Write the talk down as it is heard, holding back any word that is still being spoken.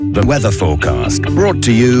The weather forecast, brought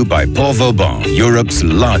to you by Port Vauban, Europe's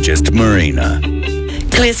largest marina.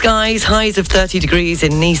 Clear skies, highs of 30 degrees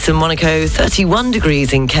in Nice and Monaco, 31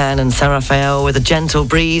 degrees in Cannes and Saint Raphael with a gentle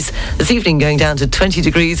breeze. This evening going down to 20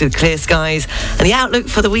 degrees with clear skies. And the outlook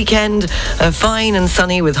for the weekend, fine and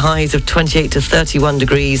sunny with highs of 28 to 31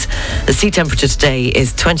 degrees. The sea temperature today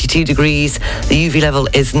is 22 degrees. The UV level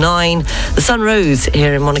is 9. The sun rose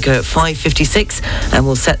here in Monaco at 5:56 and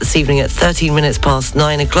will set this evening at 13 minutes past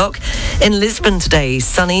 9 o'clock. In Lisbon today,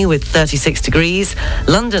 sunny with 36 degrees.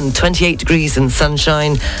 London, 28 degrees and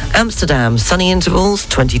sunshine. Amsterdam, sunny intervals,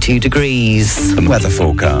 22 degrees. The weather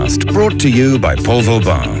forecast, brought to you by Port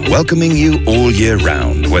Vauban, welcoming you all year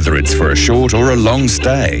round, whether it's for a short or a long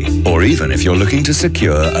stay, or even if you're looking to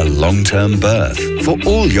secure a long-term berth. For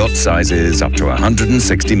all yacht sizes up to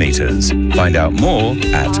 160 metres. Find out more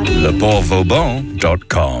at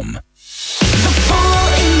leportvauban.com.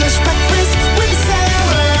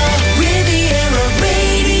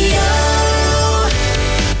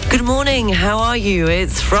 Good morning, how are you?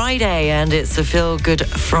 It's Friday and it's a Feel Good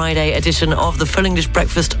Friday edition of the Full English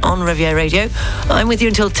Breakfast on Riviera Radio. I'm with you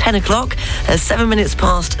until 10 o'clock. 7 minutes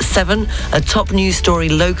past 7. A top news story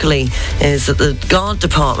locally is that the Guard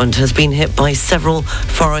Department has been hit by several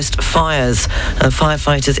forest fires.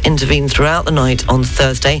 Firefighters intervened throughout the night on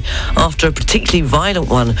Thursday after a particularly violent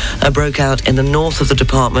one broke out in the north of the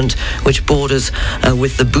department, which borders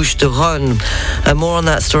with the Bouches-du-Rhône. More on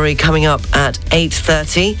that story coming up at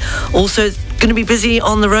 8:30. Also, going to be busy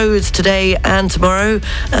on the roads today and tomorrow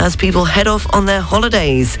as people head off on their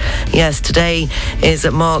holidays. Yes, today is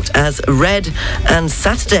marked as Red, and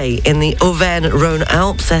Saturday in the Auvergne-Rhône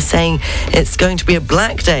Alps, they're saying it's going to be a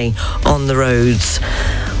black day on the roads.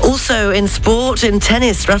 Also in sport, in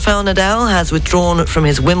tennis, Rafael Nadal has withdrawn from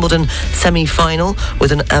his Wimbledon semi-final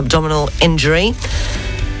with an abdominal injury.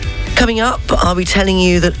 Coming up, I'll be telling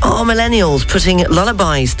you that are millennials putting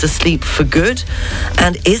lullabies to sleep for good?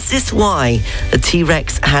 And is this why the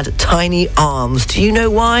T-Rex had tiny arms? Do you know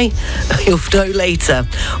why? You'll know later.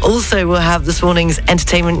 Also, we'll have this morning's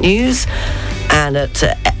entertainment news. And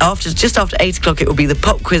just after 8 o'clock, it will be the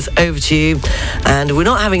pop quiz. Over to you. And we're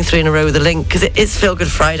not having 3 in a row with a link because it is Feel Good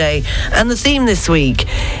Friday. And the theme this week,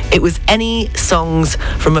 it was any songs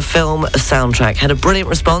from a film, a soundtrack. Had a brilliant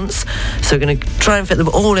response. So we're going to try and fit them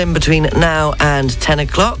all in between now and 10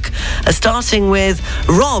 o'clock. Starting with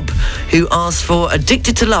Rob, who asked for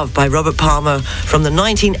Addicted to Love by Robert Palmer from the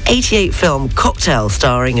 1988 film Cocktail,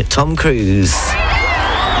 starring Tom Cruise.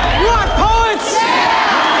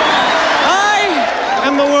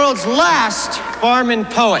 The world's last barman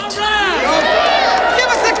poet. Give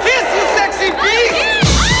us a kiss, you sexy beast!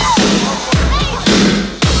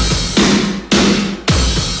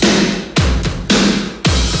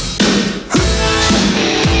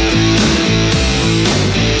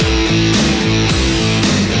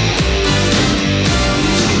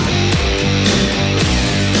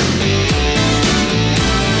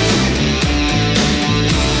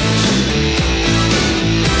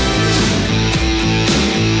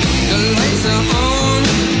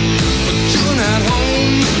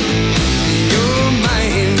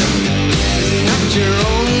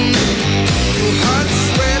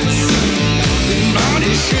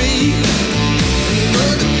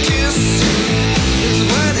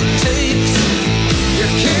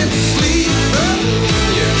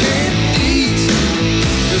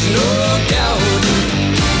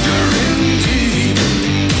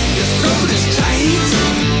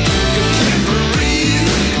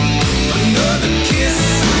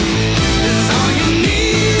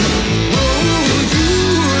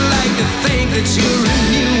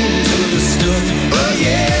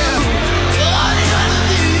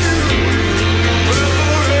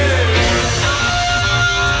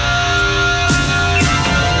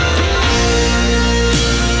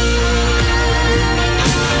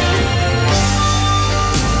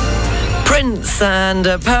 And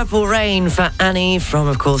Purple Rain for Annie from,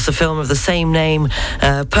 of course, the film of the same name,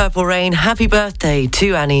 Purple Rain. Happy birthday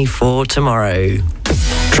to Annie for tomorrow.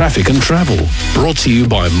 Traffic and travel, brought to you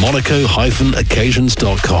by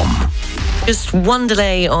monaco-occasions.com. Just one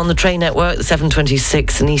delay on the train network. The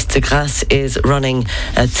 726 Nice to Grasse is running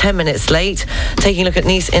 10 minutes late. Taking a look at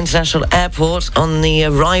Nice International Airport on the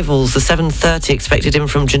arrivals, the 7:30 expected in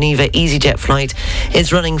from Geneva EasyJet flight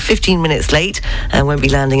is running 15 minutes late and won't be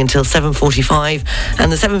landing until 7:45.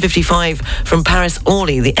 And the 7:55 from Paris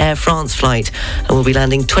Orly, the Air France flight, and will be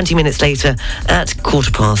landing 20 minutes later at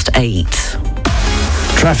 8:15.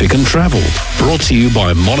 Traffic and travel, brought to you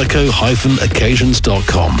by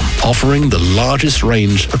monaco-occasions.com, offering the largest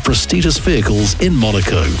range of prestigious vehicles in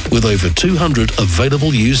Monaco, with over 200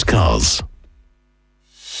 available used cars.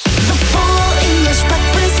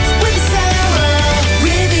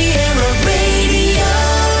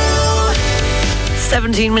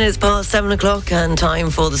 17 minutes past 7 o'clock and time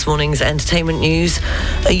for this morning's entertainment news.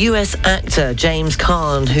 A US actor, James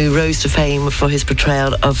Caan, who rose to fame for his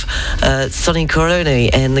portrayal of Sonny Corleone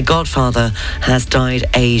in The Godfather, has died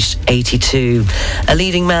aged 82. A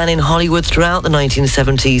leading man in Hollywood throughout the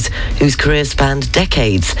 1970s, whose career spanned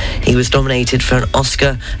decades. He was nominated for an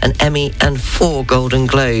Oscar, an Emmy and 4 Golden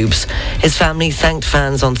Globes. His family thanked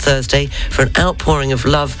fans on Thursday for an outpouring of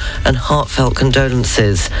love and heartfelt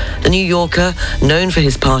condolences. The New Yorker, known for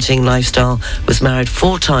his partying lifestyle, was married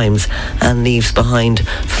 4 times and leaves behind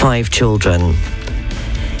 5 children.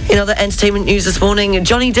 In other entertainment news this morning,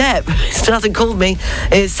 Johnny Depp, still hasn't called me,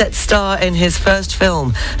 is set to star in his first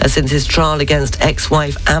film since his trial against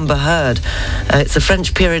ex-wife Amber Heard. It's a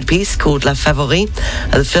French period piece called La Favorite.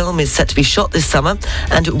 The film is set to be shot this summer,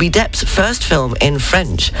 and it will be Depp's first film in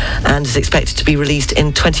French and is expected to be released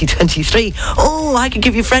in 2023. Oh, I could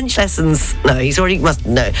give you French lessons. No, he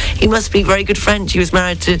must speak very good French. He was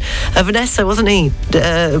married to Vanessa, wasn't he?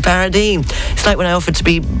 Paradis. It's like when I offered to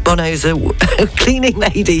be Bono's cleaning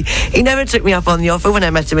lady. He never took me up on the offer when I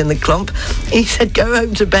met him in the clump. He said, go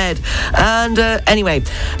home to bed. And anyway,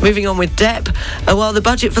 moving on with Depp. While the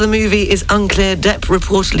budget for the movie is unclear, Depp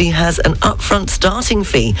reportedly has an upfront starting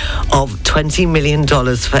fee of $20 million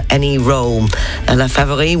for any role. La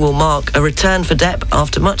Favorite will mark a return for Depp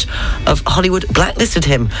after much of Hollywood blacklisted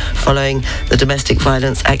him following the domestic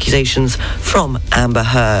violence accusations from Amber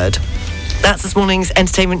Heard. That's this morning's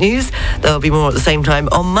entertainment news. There'll be more at the same time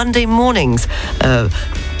on Monday mornings.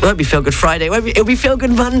 It won't be Feel Good Friday. It'll be Feel Good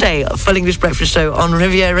Monday. A Full English Breakfast Show on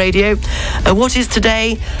Riviera Radio. What is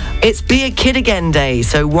today? It's Be a Kid Again Day,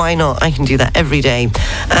 so why not? I can do that every day.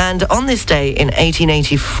 And on this day in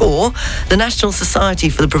 1884, the National Society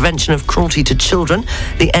for the Prevention of Cruelty to Children,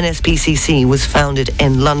 the NSPCC, was founded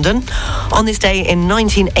in London. On this day in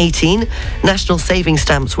 1918, national savings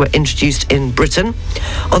stamps were introduced in Britain.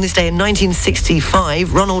 On this day in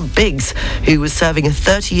 1965, Ronald Biggs, who was serving a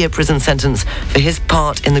 30-year prison sentence for his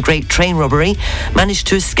part in the Great Train Robbery, managed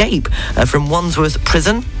to escape from Wandsworth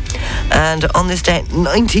Prison. And on this day,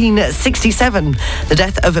 1967, the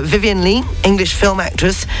death of Vivien Leigh, English film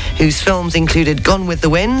actress, whose films included Gone with the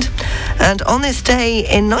Wind. And on this day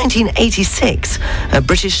in 1986,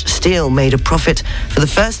 British Steel made a profit for the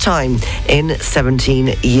first time in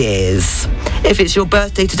 17 years. If it's your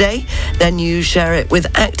birthday today, then you share it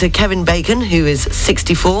with actor Kevin Bacon, who is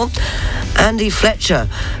 64, Andy Fletcher,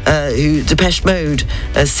 who Depeche Mode,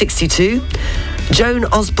 62, Joan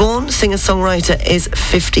Osborne, singer-songwriter, is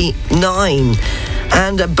 59.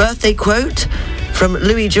 And a birthday quote from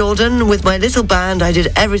Louis Jordan: with my little band, I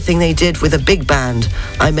did everything they did with a big band.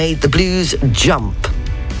 I made the blues jump.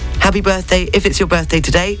 Happy birthday if it's your birthday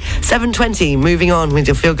today. 7:20, moving on with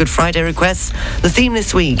your Feel Good Friday requests. The theme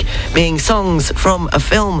this week being songs from a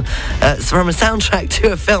film, from a soundtrack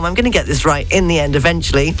to a film. I'm going to get this right in the end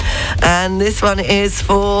eventually. And this one is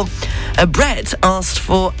for Brett, asked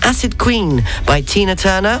for Acid Queen by Tina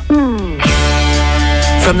Turner.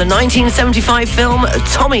 From the 1975 film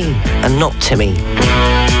Tommy and Not Timmy.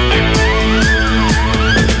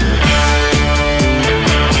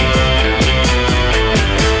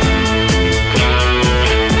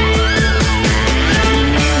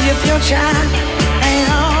 Child ain't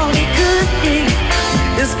all he could be.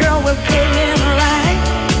 This girl will put him right.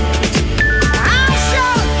 I'll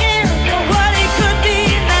show him what he could be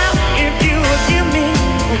now if you would give me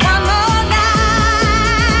one more night.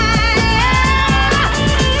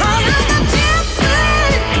 Oh, I'm the gypsy,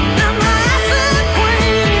 I'm the acid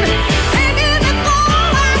queen. Take it before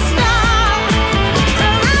I stop.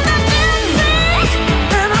 I'm the gypsy,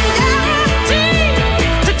 and I'm guaranteed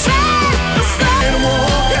to try to stop and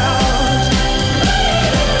walk out.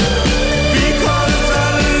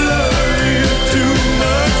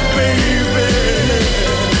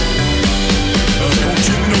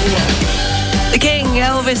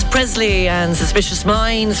 Elvis Presley and Suspicious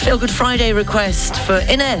Minds. Feel Good Friday request for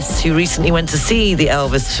Ines, who recently went to see the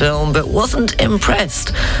Elvis film but wasn't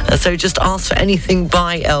impressed. So just asked for anything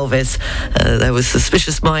by Elvis. There was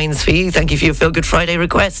Suspicious Minds for you. Thank you for your Feel Good Friday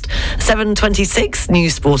request. 7:26,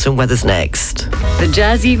 news, sport and weather's next. The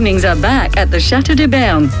jazz evenings are back at the Château de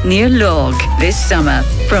Berne near Lorgues this summer.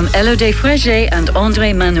 From Elodie Frégé and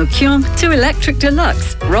André Manoukian to Electric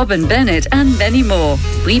Deluxe, Robin Bennett and many more.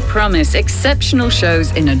 We promise exceptional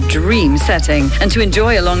shows in a dream setting, and to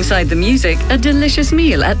enjoy alongside the music a delicious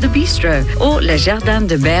meal at the Bistro or Les Jardins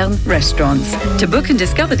de Berne restaurants. To book and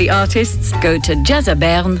discover the artists, go to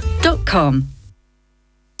jazzaberne.com.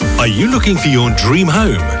 Are you looking for your dream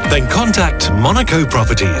home? Then contact Monaco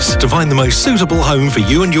Properties to find the most suitable home for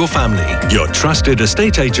you and your family. Your trusted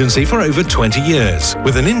estate agency for over 20 years,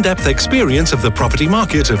 with an in-depth experience of the property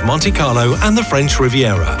market of Monte Carlo and the French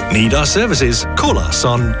Riviera. Need our services? Call us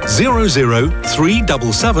on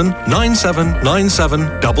 00377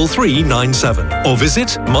 9797 3397 or visit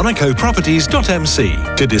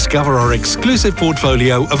monacoproperties.mc to discover our exclusive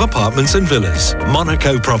portfolio of apartments and villas.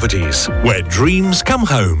 Monaco Properties, where dreams come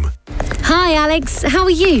home. Hi Alex, how are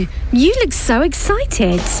you? You look so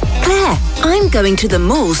excited. Claire, I'm going to the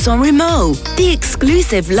Mall Saint Remo, the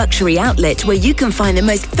exclusive luxury outlet where you can find the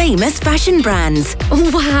most famous fashion brands.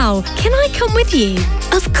 Wow, can I come with you?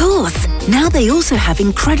 Of course. Now they also have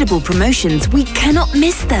incredible promotions. We cannot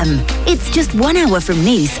miss them. It's just 1 hour from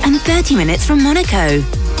Nice and 30 minutes from Monaco.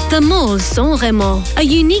 The Mall Saint Remo, a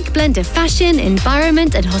unique blend of fashion,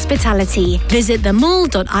 environment and hospitality. Visit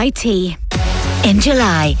themall.it. In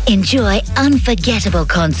July, enjoy unforgettable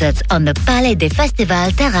concerts on the Palais des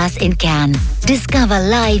Festivals Terrasse in Cannes. Discover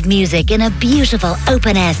live music in a beautiful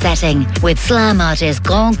open-air setting with slam artist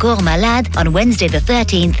Grand Corps Malade on Wednesday the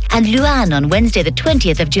 13th and Luan on Wednesday the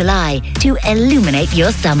 20th of July to illuminate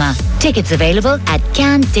your summer. Tickets available at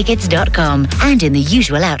cantickets.com and in the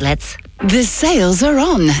usual outlets. The sales are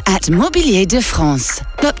on at Mobilier de France.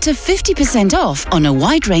 Up to 50% off on a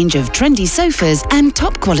wide range of trendy sofas and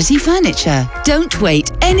top quality furniture. Don't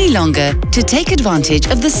wait any longer to take advantage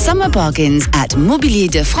of the summer bargains at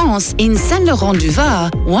Mobilier de France in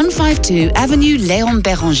Saint-Laurent-du-Var, 152 Avenue Léon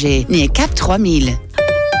Béranger, near Cap 3000.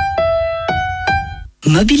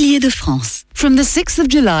 Mobilier de France. From the 6th of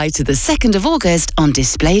July to the 2nd of August on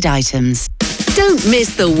displayed items. Don't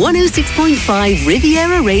miss the 106.5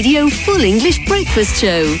 Riviera Radio Full English Breakfast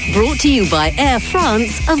Show, brought to you by Air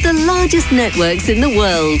France of the largest networks in the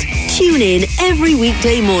world. Tune in every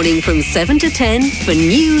weekday morning from 7 to 10 for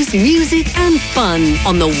news, music and fun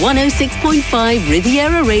on the 106.5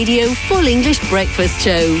 Riviera Radio Full English Breakfast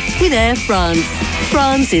Show with Air France.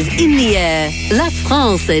 France is in the air. La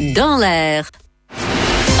France est dans l'air.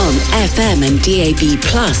 On FM and DAB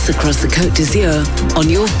Plus across the Côte d'Azur, on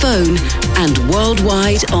your phone and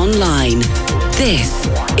worldwide online. This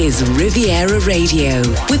is Riviera Radio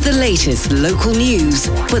with the latest local news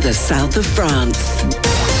for the south of France.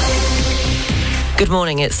 Good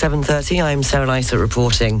morning, it's 7:30. I'm Sarah Lysa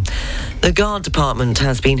reporting. The Guard Department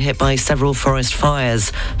has been hit by several forest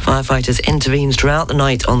fires. Firefighters intervened throughout the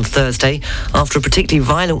night on Thursday after a particularly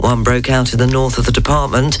violent one broke out in the north of the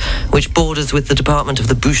department, which borders with the department of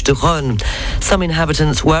the Bouches-du-Rhône. Some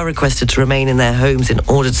inhabitants were requested to remain in their homes in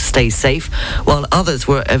order to stay safe, while others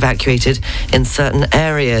were evacuated in certain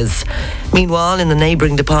areas. Meanwhile, in the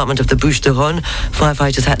neighbouring department of the Bouches-du-Rhône,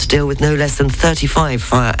 firefighters had to deal with no less than 35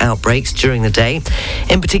 fire outbreaks during the day.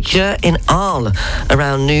 In particular, in Arles,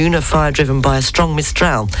 around noon, a fire driven by a strong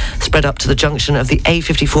Mistral spread up to the junction of the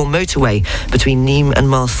A54 motorway between Nîmes and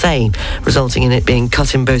Marseille, resulting in it being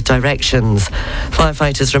cut in both directions.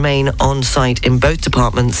 Firefighters remain on site in both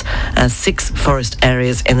departments as 6 forest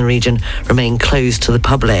areas in the region remain closed to the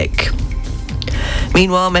public.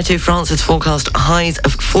 Meanwhile, Météo France has forecast highs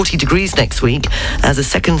of 40 degrees next week as a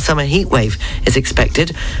second summer heat wave is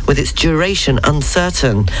expected, with its duration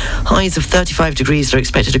uncertain. Highs of 35 degrees are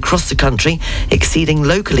expected across the country, exceeding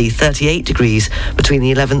locally 38 degrees between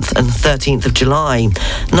the 11th and 13th of July.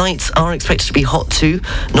 Nights are expected to be hot too,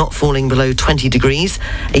 not falling below 20 degrees.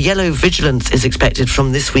 A yellow vigilance is expected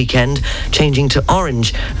from this weekend, changing to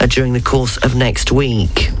orange during the course of next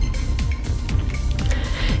week.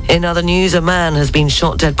 In other news, a man has been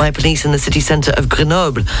shot dead by police in the city centre of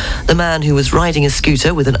Grenoble. The man, who was riding a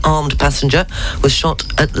scooter with an armed passenger, was shot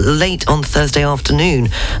late on Thursday afternoon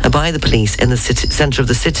by the police in the centre of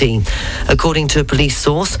the city. According to a police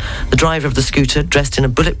source, the driver of the scooter, dressed in a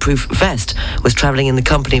bulletproof vest, was travelling in the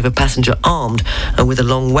company of a passenger armed and with a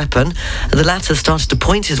long weapon. The latter started to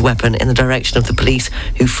point his weapon in the direction of the police,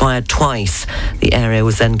 who fired twice. The area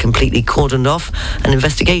was then completely cordoned off. An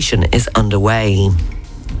investigation is underway.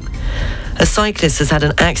 A cyclist has had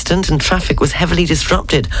an accident and traffic was heavily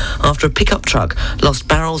disrupted after a pickup truck lost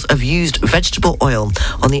barrels of used vegetable oil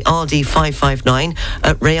on the RD 559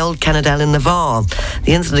 at Réole Canadelle in the Var.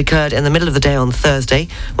 The incident occurred in the middle of the day on Thursday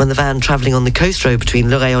when the van travelling on the coast road between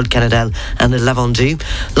Le Réole Canadelle and Le Lavandou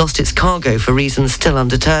lost its cargo for reasons still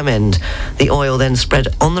undetermined. The oil then spread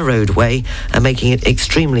on the roadway, making it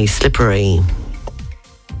extremely slippery.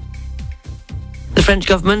 The French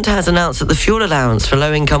government has announced that the fuel allowance for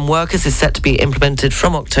low-income workers is set to be implemented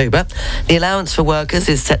from October. The allowance for workers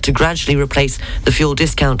is set to gradually replace the fuel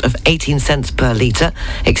discount of 18 cents per litre,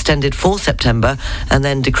 extended for September, and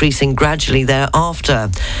then decreasing gradually thereafter.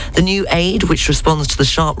 The new aid, which responds to the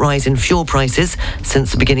sharp rise in fuel prices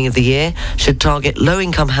since the beginning of the year, should target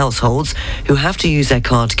low-income households who have to use their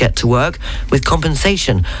car to get to work, with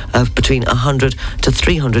compensation of between 100 to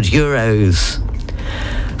 300 euros.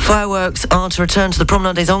 Fireworks are to return to the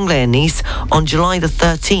Promenade des Anglais in Nice on July the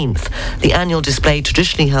 13th. The annual display,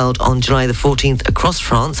 traditionally held on July the 14th across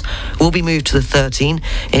France, will be moved to the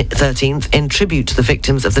 13th in tribute to the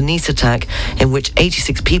victims of the Nice attack, in which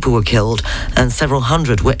 86 people were killed and several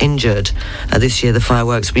hundred were injured. This year, the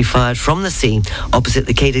fireworks will be fired from the sea opposite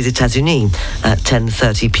the Quai des États-Unis at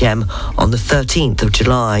 10:30 p.m. on the 13th of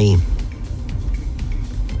July.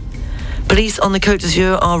 Police on the Côte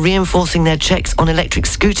d'Azur are reinforcing their checks on electric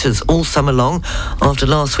scooters all summer long after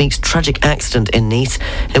last week's tragic accident in Nice,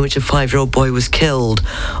 in which a 5-year-old boy was killed.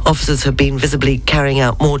 Officers have been visibly carrying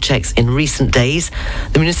out more checks in recent days.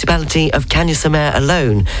 The municipality of Cagnes-sur-Mer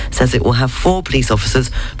alone says it will have 4 police officers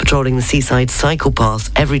patrolling the seaside cycle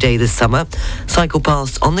paths every day this summer. Cycle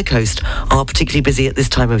paths on the coast are particularly busy at this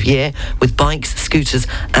time of year, with bikes, scooters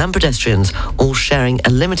and pedestrians all sharing a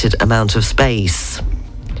limited amount of space.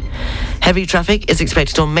 Heavy traffic is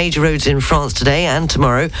expected on major roads in France today and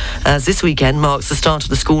tomorrow, as this weekend marks the start of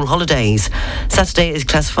the school holidays. Saturday is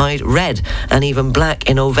classified red and even black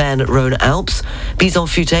in Auvergne-Rhône-Alpes. Bison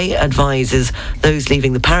Futé advises those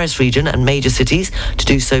leaving the Paris region and major cities to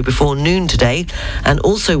do so before noon today, and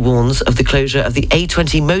also warns of the closure of the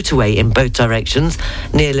A20 motorway in both directions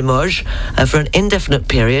near Limoges for an indefinite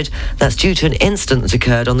period. That's due to an incident that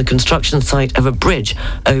occurred on the construction site of a bridge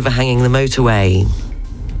overhanging the motorway.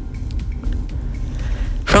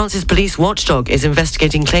 France's police watchdog is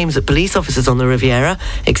investigating claims that police officers on the Riviera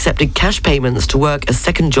accepted cash payments to work a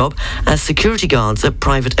second job as security guards at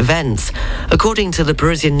private events. According to the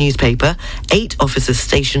Parisian newspaper, 8 officers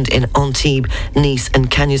stationed in Antibes, Nice and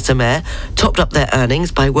Cagnes-sur-Mer topped up their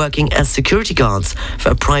earnings by working as security guards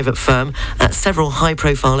for a private firm at several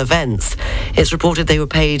high-profile events. It's reported they were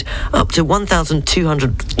paid up to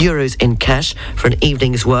 1,200 euros in cash for an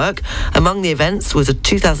evening's work. Among the events was a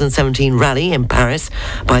 2017 rally in Paris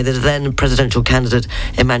by the then presidential candidate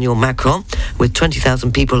Emmanuel Macron, with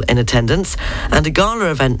 20,000 people in attendance, and a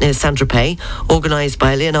gala event near Saint-Tropez, organised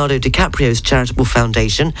by Leonardo DiCaprio's charitable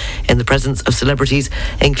foundation in the presence of celebrities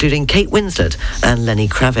including Kate Winslet and Lenny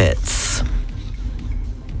Kravitz.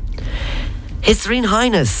 His Serene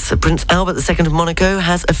Highness, Prince Albert II of Monaco,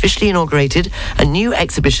 has officially inaugurated a new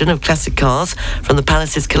exhibition of classic cars from the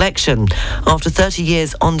palace's collection. After 30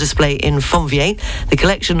 years on display in Fontvieille, the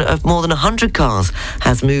collection of more than 100 cars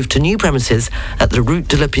has moved to new premises at the Route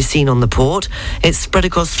de la Piscine on the port. It's spread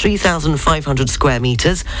across 3,500 square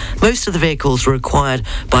metres. Most of the vehicles were acquired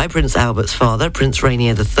by Prince Albert's father, Prince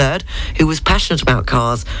Rainier III, who was passionate about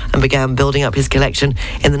cars and began building up his collection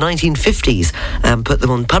in the 1950s and put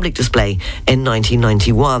them on public display in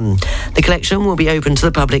 1991. The collection will be open to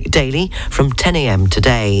the public daily from 10 a.m.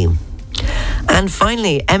 today. And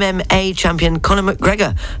finally, MMA champion Conor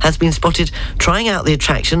McGregor has been spotted trying out the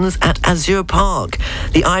attractions at Azure Park.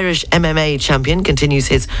 The Irish MMA champion continues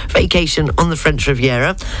his vacation on the French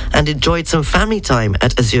Riviera and enjoyed some family time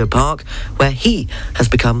at Azure Park, where he has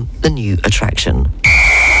become the new attraction.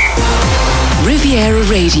 Riviera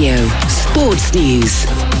Radio Sports News.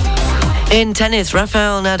 In tennis,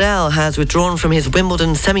 Rafael Nadal has withdrawn from his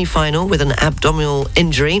Wimbledon semi-final with an abdominal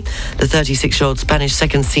injury. The 36-year-old Spanish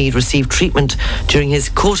second seed received treatment during his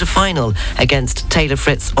quarter-final against Taylor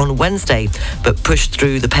Fritz on Wednesday, but pushed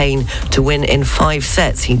through the pain to win in 5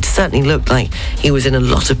 sets. He certainly looked like he was in a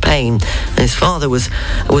lot of pain. And his father was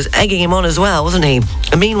egging him on as well, wasn't he?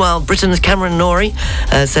 And meanwhile, Britain's Cameron Norrie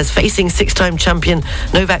says facing 6-time champion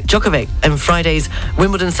Novak Djokovic in Friday's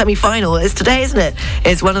Wimbledon semi-final is today, isn't it?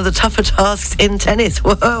 It's one of the tougher tasks in tennis.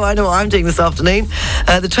 Whoa, I know what I'm doing this afternoon.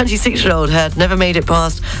 The 26-year-old had never made it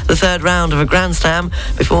past the 3rd round of a Grand Slam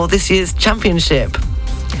before this year's championship.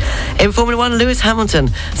 In Formula 1, Lewis Hamilton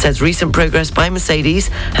says recent progress by Mercedes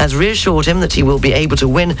has reassured him that he will be able to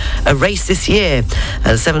win a race this year.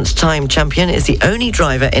 A 7th-time champion is the only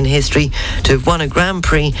driver in history to have won a Grand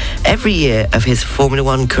Prix every year of his Formula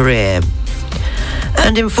 1 career.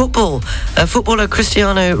 And in football, footballer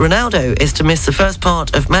Cristiano Ronaldo is to miss the first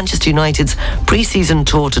part of Manchester United's pre-season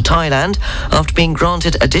tour to Thailand after being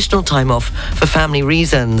granted additional time off for family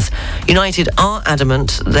reasons. United are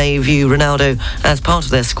adamant they view Ronaldo as part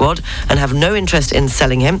of their squad and have no interest in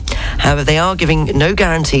selling him. However, they are giving no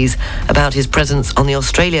guarantees about his presence on the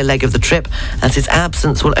Australia leg of the trip, as his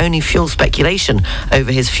absence will only fuel speculation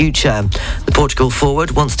over his future. The Portugal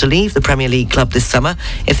forward wants to leave the Premier League club this summer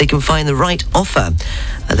if they can find the right offer.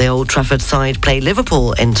 The Old Trafford side play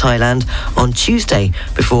Liverpool in Thailand on Tuesday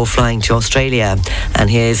before flying to Australia. And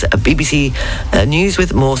here's a BBC News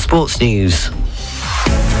with more sports news.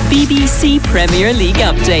 BBC Premier League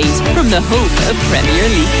update from the home of Premier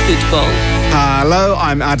League football. Hello,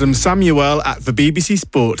 I'm Adam Samuel at the BBC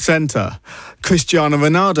Sports Centre. Cristiano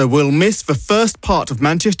Ronaldo will miss the first part of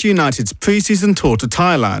Manchester United's pre-season tour to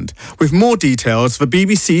Thailand. With more details, the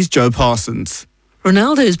BBC's Joe Parsons.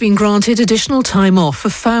 Ronaldo has been granted additional time off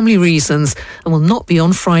for family reasons and will not be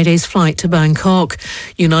on Friday's flight to Bangkok.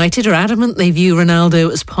 United are adamant they view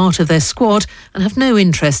Ronaldo as part of their squad and have no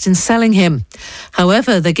interest in selling him.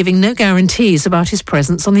 However, they're giving no guarantees about his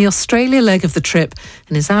presence on the Australia leg of the trip,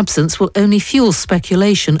 and his absence will only fuel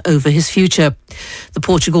speculation over his future. The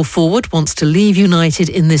Portugal forward wants to leave United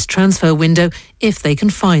in this transfer window if they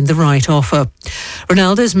can find the right offer.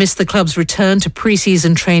 Ronaldo's missed the club's return to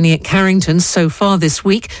pre-season training at Carrington so far this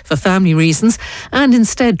week for family reasons, and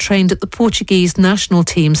instead trained at the Portuguese national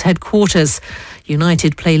team's headquarters.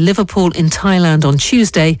 United play Liverpool in Thailand on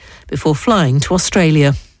Tuesday before flying to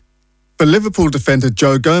Australia. The Liverpool defender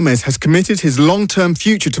Joe Gomez has committed his long-term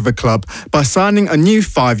future to the club by signing a new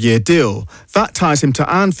 5-year deal. That ties him to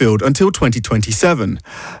Anfield until 2027.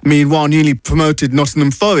 Meanwhile, newly promoted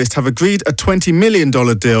Nottingham Forest have agreed a $20 million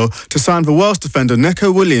deal to sign the Wales defender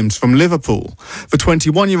Neco Williams from Liverpool. The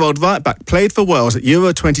 21-year-old right-back played for Wales at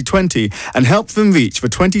Euro 2020 and helped them reach the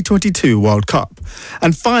 2022 World Cup.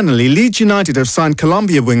 And finally, Leeds United have signed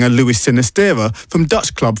Colombia winger Luis Sinisterra from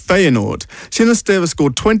Dutch club Feyenoord. Sinisterra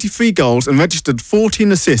scored 23 goals and registered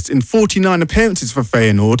 14 assists in 49 appearances for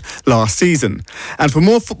Feyenoord last season. And for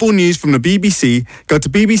more football news from the BBC, go to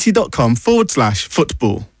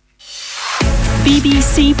bbc.com/football.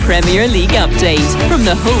 BBC Premier League update from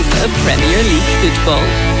the home of Premier League football.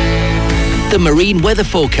 The marine weather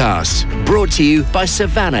forecast, brought to you by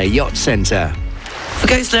Savannah Yacht Centre. For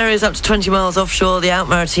coastal areas up to 20 miles offshore, the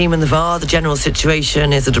Out-Maritime and the VAR, the general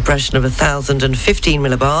situation is a depression of 1,015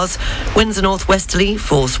 millibars. Winds are northwesterly,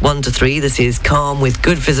 force 1 to 3. This is calm with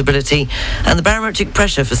good visibility. And the barometric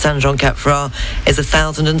pressure for Saint-Jean-Cap-Ferrat is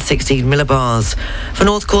 1,016 millibars. For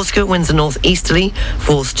North Corsica, winds are northeasterly,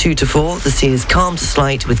 force 2 to 4. The sea is calm to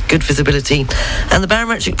slight with good visibility. And the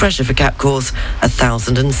barometric pressure for Cap Corse,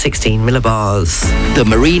 1,016 millibars. The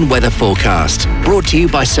marine weather forecast, brought to you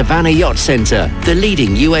by Savannah Yacht Centre, the leading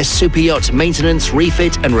US super yacht maintenance,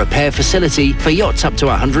 refit and repair facility for yachts up to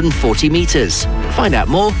 140 metres. Find out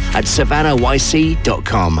more at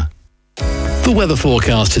savannahyc.com. The weather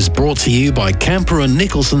forecast is brought to you by Camper &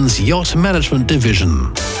 Nicholson's Yacht Management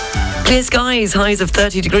Division. Clear skies, highs of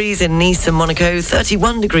 30 degrees in Nice and Monaco,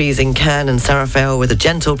 31 degrees in Cannes and Saint-Raphael with a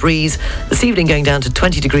gentle breeze. This evening going down to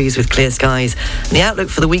 20 degrees with clear skies. And the outlook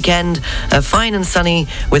for the weekend, fine and sunny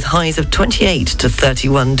with highs of 28 to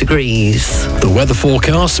 31 degrees. The weather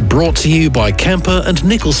forecast brought to you by Camper &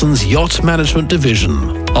 Nicholson's Yacht Management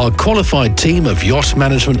Division. Our qualified team of yacht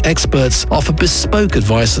management experts offer bespoke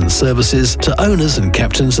advice and services to owners and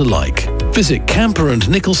captains alike. Visit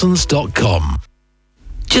camperandnicholsons.com.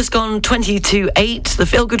 Just gone 20 to 8, the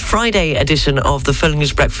Feel Good Friday edition of the Full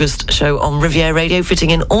English Breakfast Show on Riviera Radio,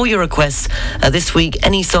 fitting in all your requests this week.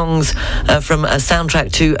 Any songs from a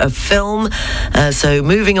soundtrack to a film. So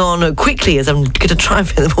moving on quickly, as I'm going to try and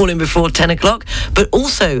fit them all in before 10 o'clock, but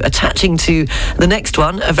also attaching to the next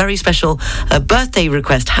one, a very special birthday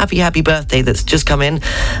request. Happy birthday that's just come in.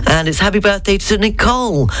 And it's happy birthday to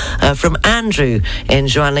Nicole from Andrew in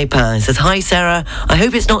Joan-les-Pins. It says, hi Sarah, I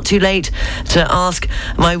hope it's not too late to ask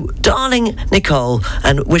my darling Nicole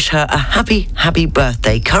and wish her a happy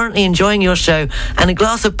birthday. Currently enjoying your show and a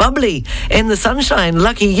glass of bubbly in the sunshine.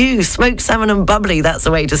 Lucky you. Smoked salmon and bubbly. That's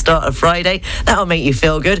the way to start a Friday. That'll make you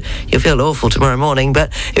feel good. You'll feel awful tomorrow morning,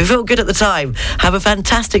 but you'll feel good at the time. Have a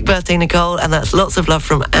fantastic birthday, Nicole, and that's lots of love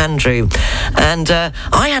from Andrew. And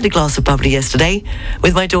I had a glass of bubbly yesterday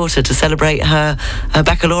with my daughter to celebrate her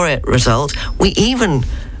baccalaureate result. We even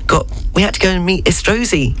we had to go and meet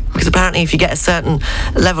Estrosi, because apparently if you get a certain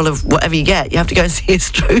level of whatever you get, you have to go and see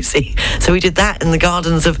Estrosi. So we did that in the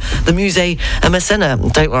gardens of the Musée Messina.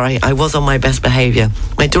 Don't worry, I was on my best behaviour.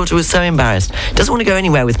 My daughter was so embarrassed. Doesn't want to go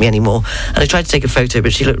anywhere with me anymore. And I tried to take a photo,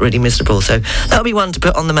 but she looked really miserable. So that'll be one to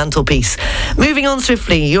put on the mantelpiece. Moving on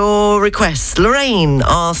swiftly, your requests. Lorraine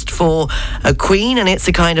asked for a Queen and It's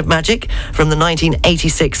a Kind of Magic from the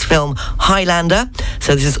 1986 film Highlander.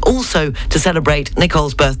 So this is also to celebrate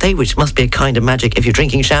Nicole's birthday, which must be a kind of magic if you're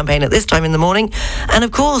drinking champagne at this time in the morning. And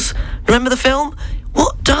of course, remember the film?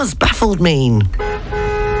 What does baffled mean?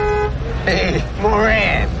 Hey,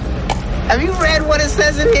 Moran, have you read what it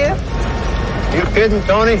says in here? You kidding,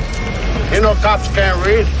 Tony? You know cops can't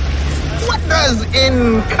read. What does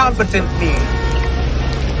incompetent mean?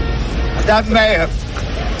 That mayor,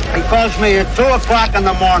 he calls me at 2 o'clock in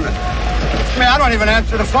the morning. I mean, I don't even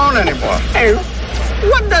answer the phone anymore. Hey,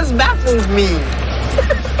 what does baffled mean?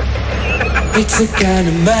 It's a kind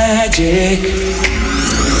of magic.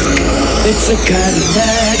 It's a kind of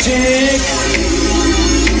magic.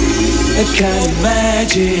 A kind of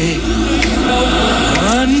magic.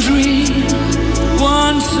 One dream,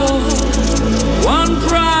 one soul, one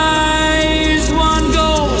prize, one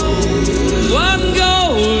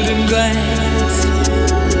golden glance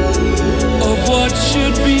of what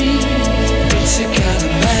should be. It's a kind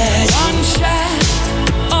of magic. One shaft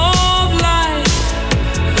of light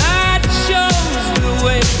that shows the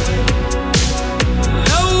way.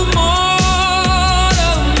 No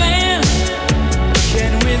mortal man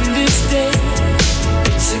can win this day.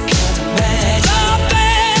 It's a kind of magic.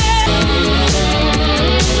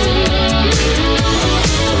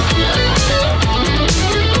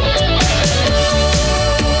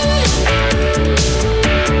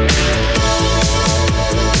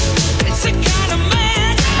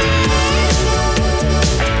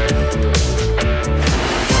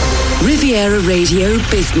 Riviera Radio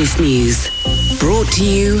Business News. Brought to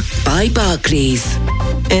you by Barclays.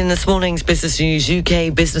 In this morning's business news,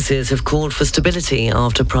 UK businesses have called for stability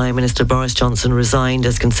after Prime Minister Boris Johnson resigned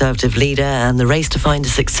as Conservative leader and the race to find a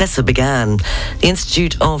successor began. The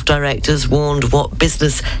Institute of Directors warned what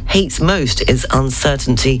business hates most is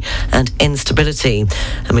uncertainty and instability.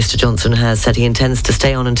 And Mr Johnson has said he intends to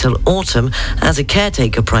stay on until autumn as a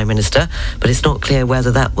caretaker Prime Minister, but it's not clear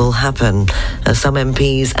whether that will happen. Some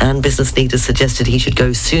MPs and business leaders suggested he should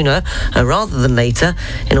go sooner rather than later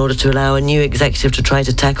in order to allow a new executive to try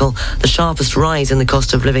to tackle the sharpest rise in the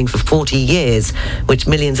cost of living for 40 years, which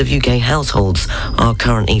millions of UK households are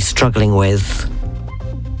currently struggling with.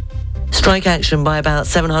 Strike action by about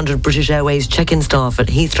 700 British Airways check-in staff at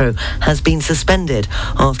Heathrow has been suspended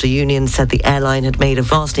after unions said the airline had made a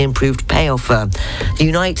vastly improved pay offer. The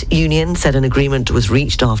Unite union said an agreement was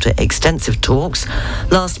reached after extensive talks.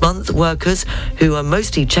 Last month, workers, who are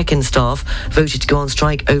mostly check-in staff, voted to go on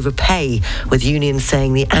strike over pay, with unions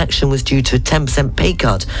saying the action was due to a 10% pay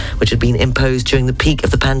cut, which had been imposed during the peak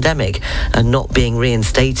of the pandemic and not being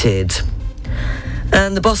reinstated.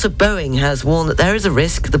 And the boss of Boeing has warned that there is a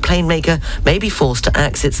risk the plane maker may be forced to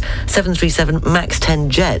axe its 737 MAX 10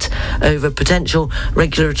 jet over potential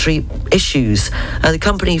regulatory issues. The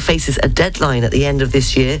company faces a deadline at the end of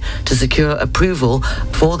this year to secure approval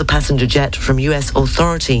for the passenger jet from US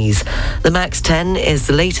authorities. The MAX 10 is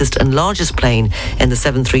the latest and largest plane in the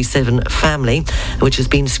 737 family, which has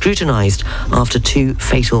been scrutinised after 2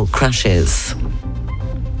 fatal crashes.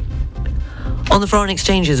 On the foreign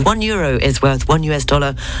exchanges, €1 is worth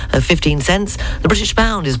 $1 15 cents. The British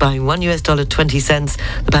pound is buying $1 20 cents.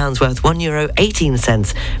 The pound's worth €1 18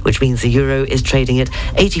 cents, which means the euro is trading at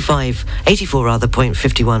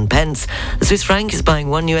 84.51 pence. The Swiss franc is buying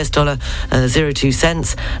 $1 02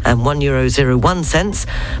 cents and €1 01 cents.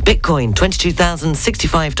 Bitcoin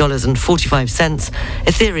 $22,065.45.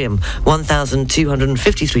 Ethereum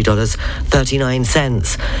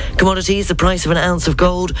 $1,253.39. Commodities, the price of an ounce of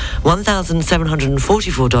gold $1,744.27,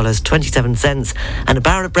 and a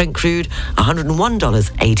barrel of Brent crude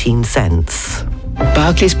 $101.18.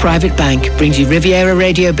 Barclays Private Bank brings you Riviera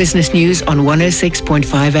Radio Business News on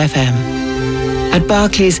 106.5 FM. At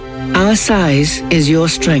Barclays, our size is your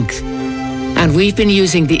strength. And we've been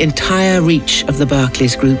using the entire reach of the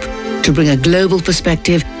Barclays Group to bring a global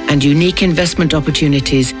perspective and unique investment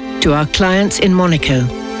opportunities to our clients in Monaco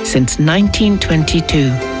since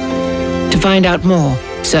 1922. To find out more,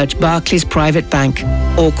 search Barclays Private Bank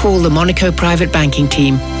or call the Monaco Private Banking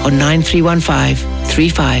Team on 9315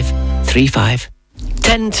 3535.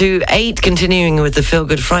 10 to 8, continuing with the Feel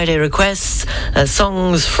Good Friday requests,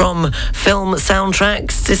 songs from film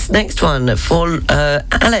soundtracks. This next one for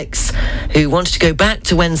Alex, who wanted to go back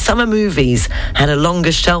to when summer movies had a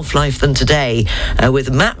longer shelf life than today,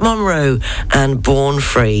 with Matt Monro and Born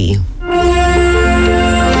Free.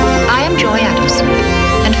 I am Joy Adamson,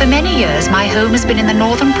 and for many years my home has been in the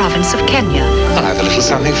northern province of Kenya. I have a little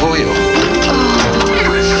something for you.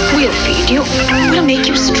 We'll feed you. We'll make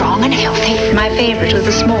you strong and healthy. My favorite was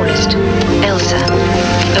the smallest, Elsa.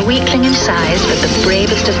 A weakling in size, but the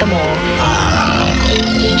bravest of them all.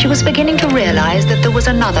 She was beginning to realize that there was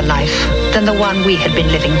another life than the one we had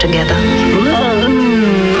been living together.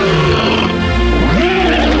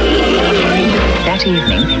 That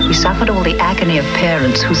evening, we suffered all the agony of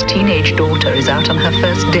parents whose teenage daughter is out on her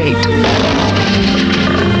first date.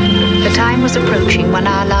 The time was approaching when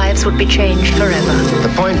our lives would be changed forever. The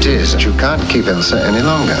point is that you can't keep Elsa any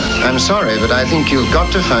longer. I'm sorry, but I think you've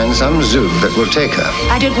got to find some zoo that will take her.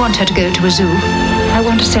 I don't want her to go to a zoo. I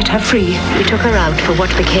want to set her free. We took her out for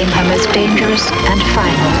what became her most dangerous and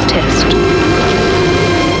final test.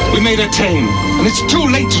 We made her tame, and it's too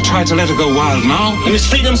late to try to let her go wild now. And is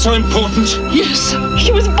freedom so important? Yes,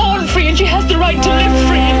 she was born free and she has the right to live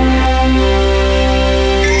free.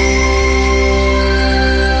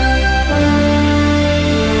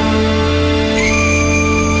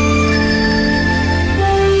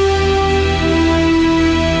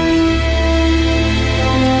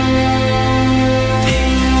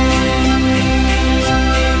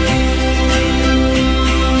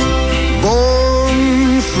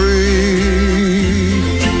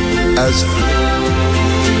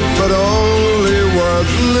 But only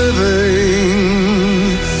worth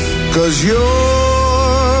living, 'cause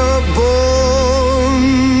you're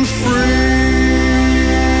born free.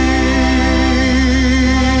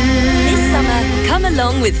 This summer, come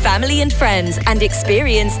along with family and friends and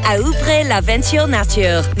experience Aoubre l'Aventure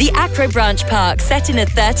Nature, the Acro Branch Park set in a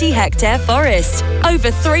 30-hectare forest.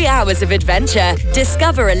 Over 3 hours of adventure,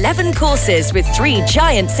 discover 11 courses with 3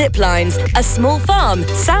 giant zip lines, a small farm,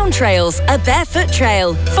 sound trails, a barefoot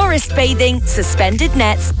trail, forest bathing, suspended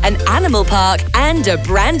nets, an animal park, and a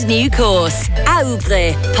brand new course.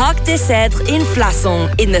 Aoubre, Parc des Cèdres in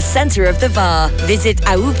Flasson, in the centre of the Var. Visit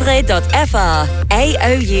aoubre.fr,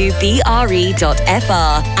 AOUBRE.fr,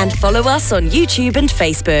 and follow us on YouTube and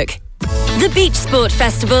Facebook. The Beach Sport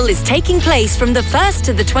Festival is taking place from the 1st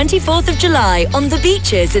to the 24th of July on the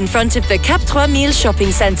beaches in front of the Cap 3000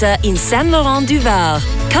 shopping centre in Saint-Laurent-du-Var.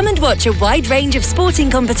 Come and watch a wide range of sporting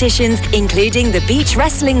competitions, including the Beach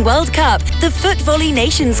Wrestling World Cup, the Foot Volley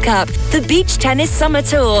Nations Cup, the Beach Tennis Summer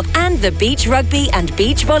Tour, and the Beach Rugby and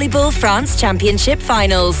Beach Volleyball France Championship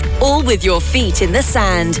Finals, all with your feet in the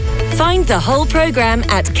sand. Find the whole programme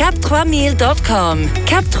at cap3000.com.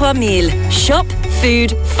 Cap 3000. Shop,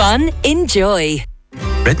 food, fun, enjoy.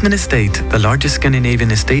 Redman Estate, the largest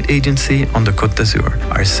Scandinavian estate agency on the Côte d'Azur.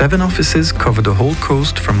 Our 7 offices cover the whole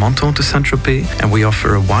coast from Menton to Saint-Tropez, and we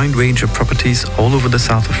offer a wide range of properties all over the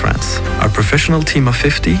south of France. Our professional team of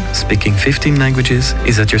 50, speaking 15 languages,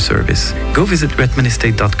 is at your service. Go visit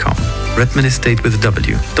redmanestate.com. Redman Estate with a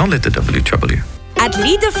W. Don't let the W trouble you. At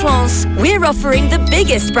L'Île-de-France, we're offering the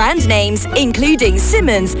biggest brand names, including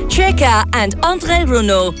Simmons, Trekka and André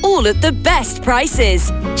Renault, all at the best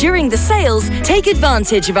prices. During the sales, take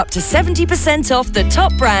advantage of up to 70% off the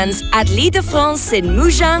top brands at L'Île-de-France in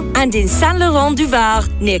Mougins and in Saint-Laurent-du-Var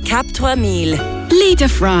near Cap 3000.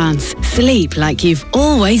 L'Île-de-France. Sleep like you've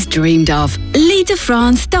always dreamed of.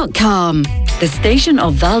 L'Île-de-France.com. The station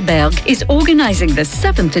of Valberg is organising the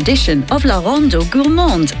 7th edition of La Ronde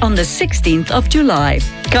Gourmande on the 16th of July.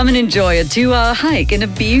 Come and enjoy a 2-hour hike in a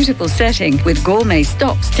beautiful setting with gourmet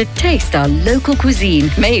stops to taste our local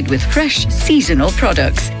cuisine made with fresh seasonal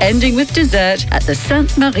products, ending with dessert at the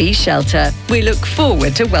Sainte-Marie shelter. We look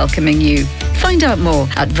forward to welcoming you. Find out more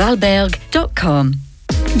at valberg.com.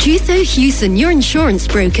 Jutho Hewson, your insurance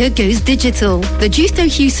broker, goes digital. The Jutho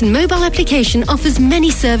Hewson mobile application offers many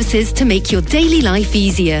services to make your daily life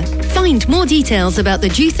easier. Find more details about the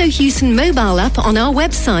Jutho Hewson mobile app on our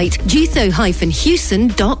website,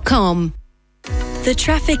 jutho-hewson.com. The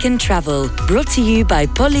Traffic and Travel, brought to you by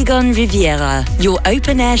Polygon Riviera, your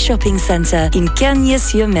open-air shopping centre in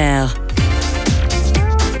Cagnes-sur-Mer.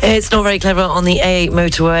 It's not very clever on the A8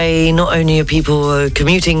 motorway. Not only are people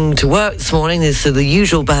commuting to work this morning, there's the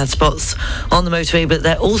usual bad spots on the motorway, but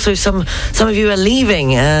there also some of you are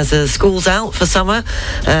leaving as school's out for summer.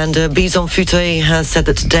 And Bison Futé has said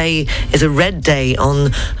that today is a red day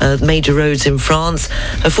on major roads in France.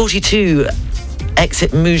 42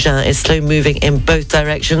 exit Mougins is slow moving in both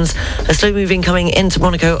directions. A slow moving coming into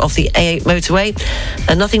Monaco off the A8 motorway.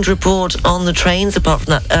 Nothing to report on the trains apart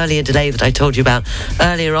from that earlier delay that I told you about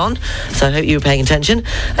earlier on. So I hope you were paying attention.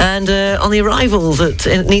 And on the arrivals at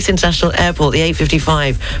Nice International Airport, the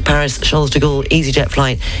 8:55 Paris-Charles de Gaulle EasyJet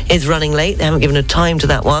flight is running late. They haven't given a time to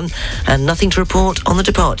that one. And nothing to report on the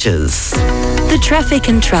departures. The traffic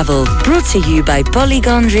and travel brought to you by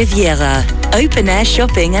Polygon Riviera, open air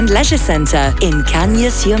shopping and leisure centre in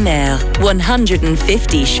Cagnes-sur-Mer.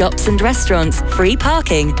 150 shops and restaurants, free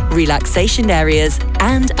parking, relaxation areas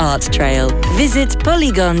and art trail. Visit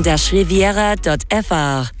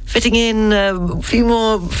polygon-riviera.fr. Fitting in a few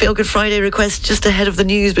more Feel Good Friday requests just ahead of the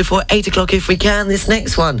news before 8 o'clock if we can. This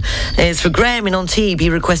next one is for Graham in Antibes. He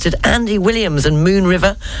requested Andy Williams and Moon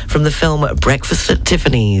River from the film Breakfast at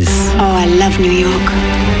Tiffany's. Oh, I love New York.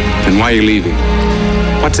 Then why are you leaving?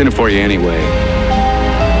 What's in it for you anyway?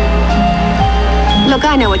 Look,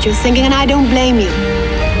 I know what you're thinking, and I don't blame you.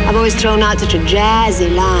 I've always thrown out such a jazzy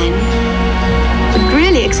line. But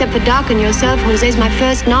really, except for Doc and yourself, Jose's my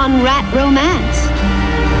first non-rat romance.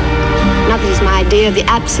 Not that he's my idea of the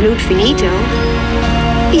absolute finito.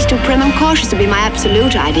 He's too prim and cautious to be my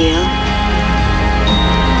absolute ideal.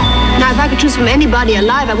 Now, if I could choose from anybody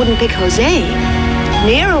alive, I wouldn't pick Jose.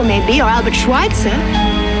 Nero, maybe, or Albert Schweitzer.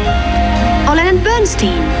 Or Leonard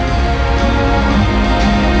Bernstein.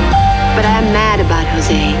 But I am mad about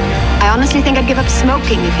Jose. I honestly think I'd give up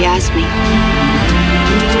smoking if he asked me.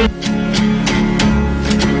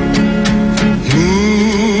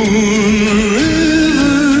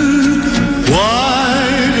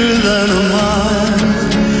 Wider than a mile,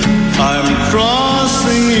 I'm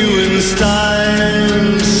crossing you in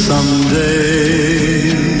style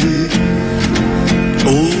someday.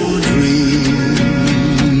 Oh,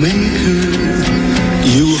 dream maker,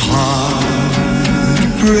 you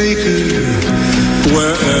heartbreaker,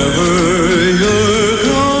 wherever you're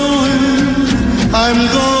going, I'm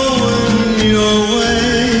going your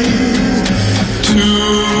way to.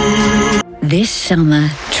 This summer,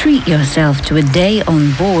 treat yourself to a day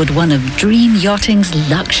on board one of Dream Yachting's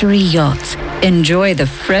luxury yachts. Enjoy the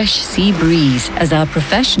fresh sea breeze as our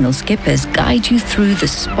professional skippers guide you through the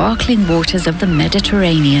sparkling waters of the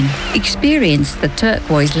Mediterranean. Experience the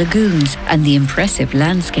turquoise lagoons and the impressive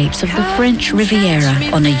landscapes of the French Riviera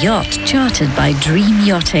on a yacht chartered by Dream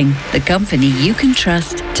Yachting, the company you can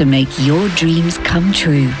trust to make your dreams come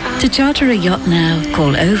true. To charter a yacht now,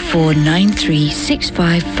 call 0493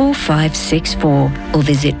 654564 or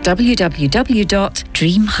visit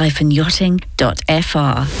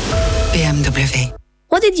www.dream-yachting.fr. BMW.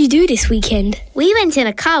 What did you do this weekend? We went in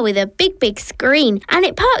a car with a big screen and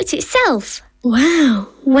it parked itself. Wow.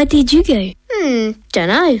 Where did you go?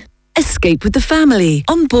 Dunno. Escape with the family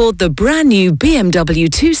on board the brand new BMW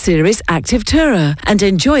 2 Series Active Tourer and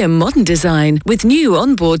enjoy a modern design with new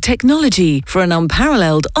onboard technology for an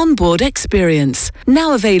unparalleled onboard experience.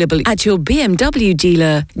 Now available at your BMW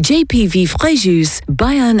dealer, JPV Fréjus,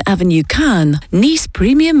 Bayern Avenue Cannes, Nice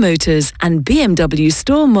Premium Motors and BMW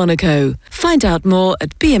Store Monaco. Find out more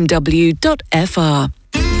at bmw.fr.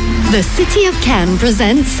 The City of Cannes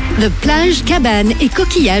presents the Plage, Cabane et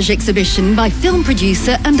Coquillage exhibition by film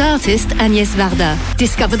producer and artist Agnès Varda.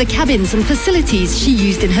 Discover the cabins and facilities she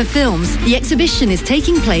used in her films. The exhibition is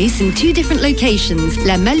taking place in 2 different locations,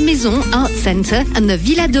 La Malmaison Art Centre and the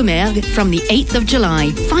Villa Domergue from the 8th of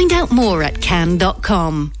July. Find out more at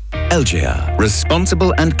cannes.com. LGR,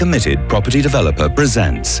 responsible and committed property developer,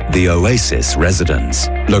 presents the Oasis Residence.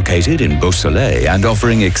 Located in Beausoleil and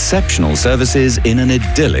offering exceptional services in an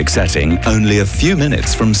idyllic setting only a few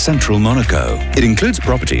minutes from central Monaco. It includes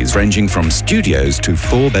properties ranging from studios to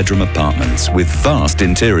 4-bedroom apartments with vast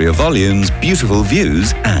interior volumes, beautiful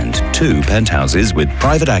views and 2 penthouses with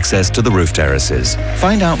private access to the roof terraces.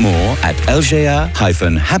 Find out more at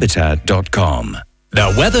lgr-habitat.com.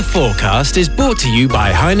 The weather forecast is brought to you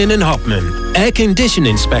by Heinen and Hopman, air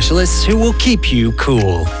conditioning specialists who will keep you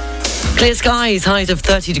cool. Clear skies, highs of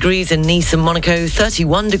 30 degrees in Nice and Monaco,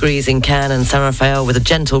 31 degrees in Cannes and Saint Raphael with a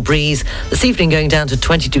gentle breeze. This evening going down to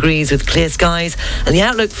 20 degrees with clear skies. And the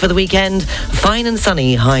outlook for the weekend, fine and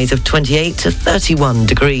sunny, highs of 28 to 31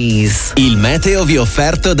 degrees. Il meteo vi è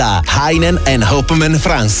offerto da Heinen and Hopman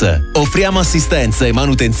France. Offriamo assistenza e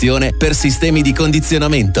manutenzione per sistemi di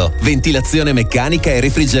condizionamento, ventilazione meccanica e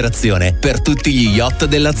refrigerazione per tutti gli yacht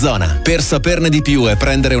della zona. Per saperne di più e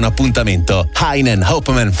prendere un appuntamento,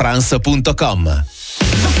 heinenhopmanfrance.com.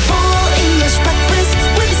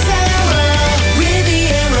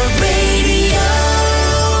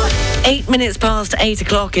 8 minutes past 8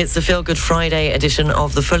 o'clock. It's the Feel Good Friday edition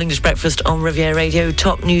of the Full English Breakfast on Riviera Radio.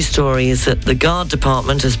 Top news story is that the Guard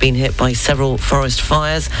Department has been hit by several forest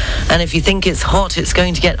fires. And if you think it's hot, it's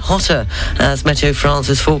going to get hotter, as Meteo France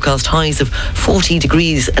has forecast highs of 40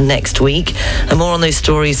 degrees next week. And more on those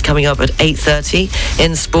stories coming up at 8:30.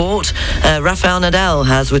 In sport, Rafael Nadal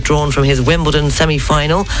has withdrawn from his Wimbledon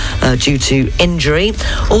semi-final due to injury.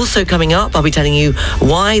 Also coming up, I'll be telling you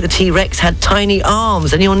why the T-Rex had tiny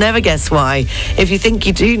arms, and you'll never guess why. If you think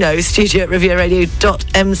you do know, studio at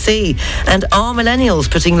rivieradio.mc. And are millennials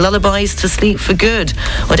putting lullabies to sleep for good?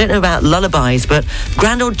 Well, I don't know about lullabies, but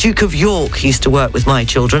Grand Old Duke of York used to work with my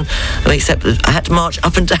children, except that I had to march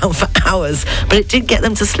up and down for hours, but it did get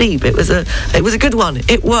them to sleep. It was a good one.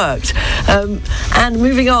 It worked. And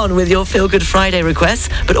moving on with your Feel Good Friday requests,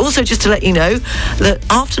 but also just to let you know that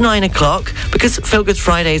after 9 o'clock, because Feel Good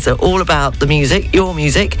Fridays are all about the music, your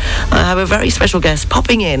music, I have a very special guest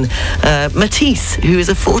popping in, Matisse, who is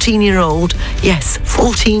a 14-year-old, yes,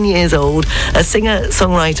 14 years old, a singer,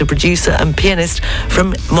 songwriter, producer and pianist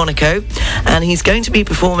from Monaco, and he's going to be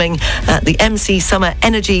performing at the MC Summer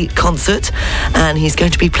Energy concert, and he's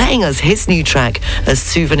going to be playing us his new track as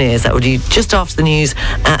Souvenirs. That will be just after the news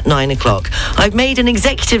at 9 o'clock. I've made an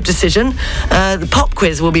executive decision. The pop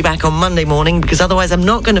quiz will be back on Monday morning, because otherwise I'm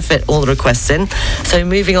not going to fit all the requests in. So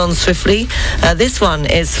moving on swiftly, this one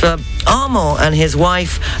is for Armand and his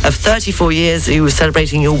wife of 34 years, who was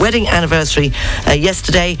celebrating your wedding anniversary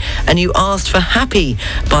yesterday, and you asked for Happy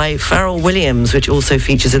by Pharrell Williams, which also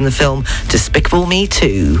features in the film Despicable Me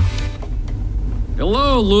 2.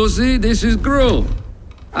 Hello, Lucy, this is Gru.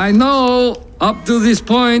 I know up to this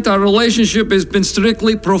point our relationship has been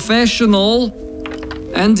strictly professional,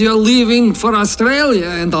 and you're leaving for Australia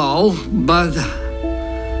and all, but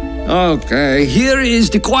okay, here is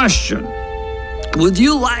the question. Would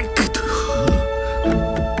you like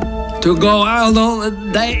to go out on a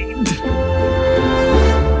date?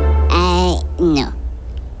 No.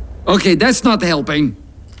 Okay, that's not helping.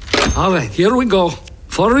 All right, here we go.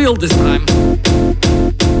 For real this time.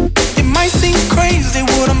 It might seem crazy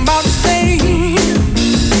what I'm about to say.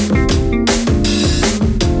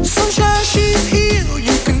 Sunshine, she's here,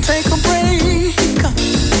 you can take a break.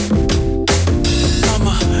 I'm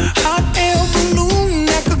a hot air balloon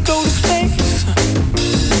that could go to space.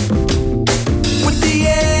 With the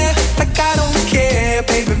air, like I don't care,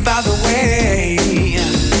 baby, by the way.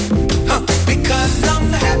 Because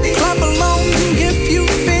I'm happy. Clap along if you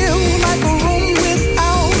feel like a room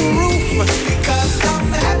without a roof. Because I'm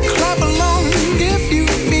happy. Clap along if you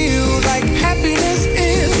feel like happiness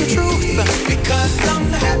is the truth. Because I'm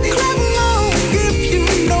happy. Clap along if you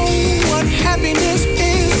know what happiness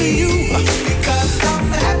is to you. Because I'm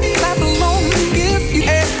happy. Clap along if you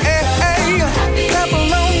clap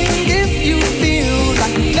along if you feel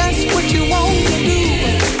like that's what you want to do.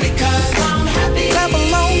 Because I'm happy. Clap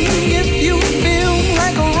along if you feel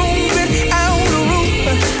like a room without a roof.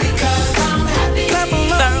 Because I'm happy. Clap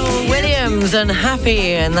along. Pharrell Williams and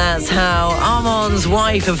Happy, and that's how Armand's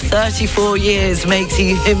wife of 34 years makes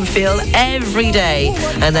him feel every day.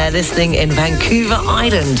 And they're listening in Vancouver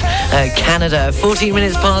Island, Canada. 14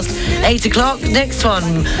 minutes past 8 o'clock. Next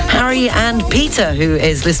one, Harry and Peter, who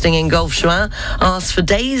is listening in Gulf Juin, asks for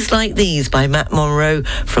Days Like These by Matt Monro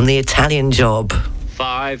from The Italian Job.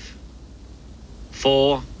 5,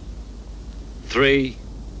 4, 3,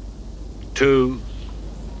 2,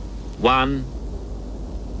 1,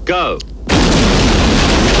 go.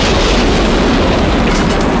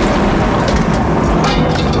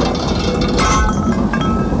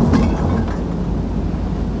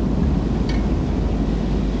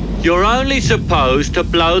 You're only supposed to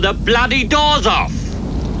blow the bloody doors off.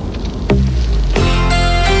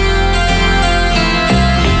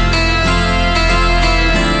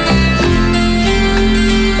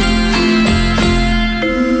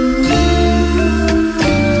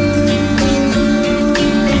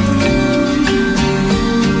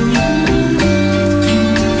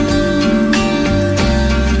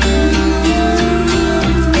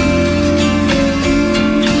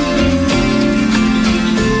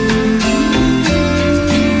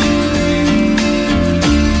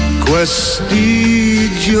 Questi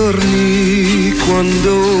giorni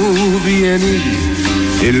quando vieni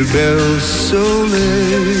il bel sole,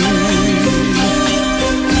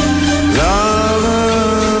 la la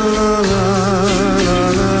la la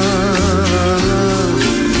la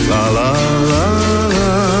la la la.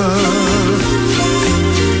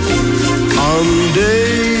 On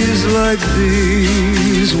days like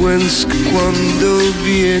these, quando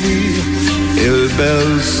vieni il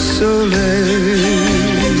bel sole.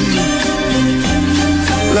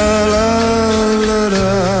 La la la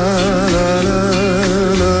la la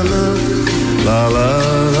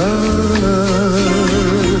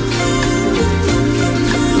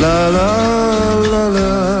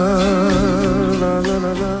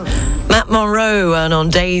Schwan on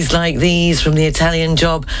Days Like These from the Italian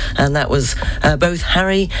Job, and that was both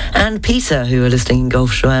Harry and Peter, who are listening in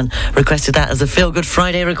Gulf Schwan, requested that as a Feel Good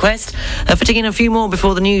Friday request. Fitting in a few more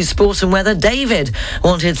before the news, sport and weather, David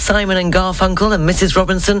wanted Simon and Garfunkel and Mrs.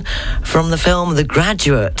 Robinson from the film The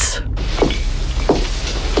Graduate.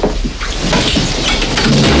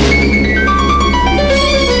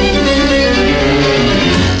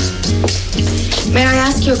 May I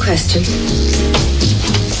ask you a question?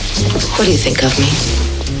 What do you think of me?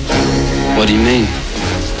 What do you mean?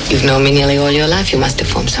 You've known me nearly all your life. You must have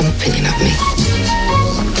formed some opinion of me.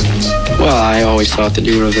 Well, I always thought that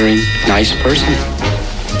you were a very nice person.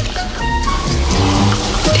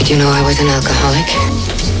 Did you know I was an alcoholic?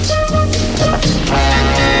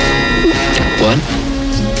 What?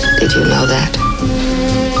 Did you know that?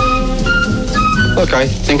 Look, I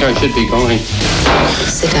think I should be going.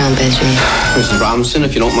 Sit down, Benjamin. Mrs. Robinson,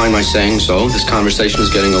 if you don't mind my saying so, this conversation is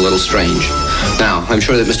getting a little strange. Now, I'm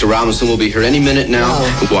sure that Mr. Robinson will be here any minute now. No.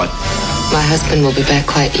 What? My husband will be back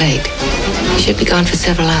quite late. He should be gone for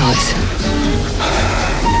several hours.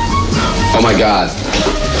 Oh, my God.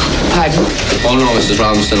 Pardon? Oh, no, Mrs.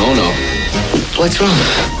 Robinson, oh, no. What's wrong?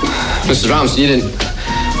 Mrs. Robinson, you didn't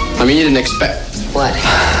expect... What?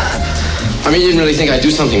 You didn't really think I'd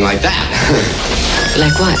do something like that.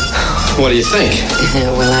 Like what? What do you think?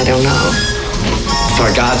 Well, I don't know.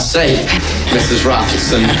 For God's sake, Mrs.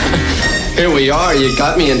 Robinson. Here we are. You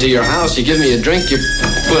got me into your house. You give me a drink. You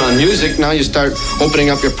put on music. Now you start opening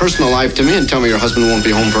up your personal life to me and tell me your husband won't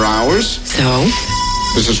be home for hours. So?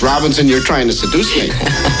 Mrs. Robinson, you're trying to seduce me.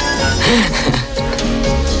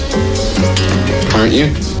 Aren't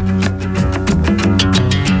you?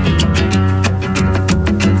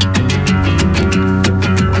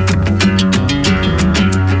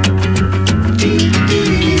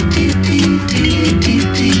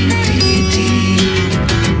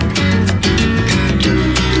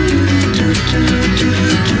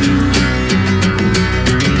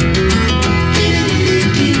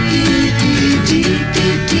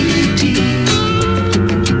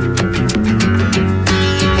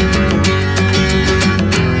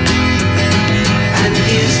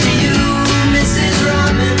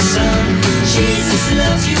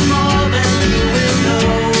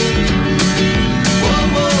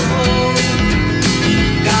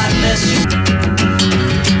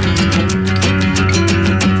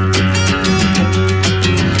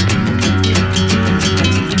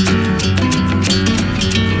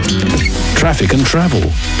 Traffic and Travel,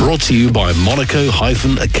 brought to you by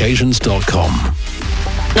Monaco-occasions.com.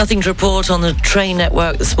 Nothing to report on the train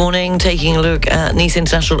network this morning. Taking a look at Nice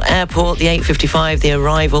International Airport, the 8:55, the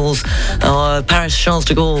arrivals. Paris Charles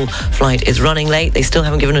de Gaulle flight is running late. They still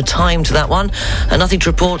haven't given a time to that one. Nothing to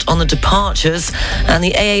report on the departures. And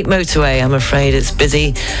the A8 motorway, I'm afraid it's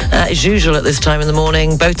busy as usual at this time in the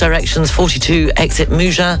morning. Both directions, 42 exit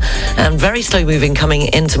Mougins, and very slow moving coming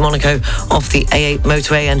into Monaco off the A8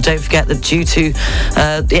 motorway. And don't forget that due to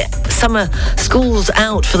summer schools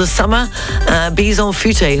out for the summer, Bison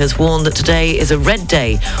Futé has warned that today is a red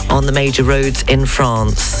day on the major roads in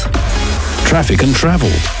France. Traffic and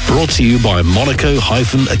Travel, brought to you by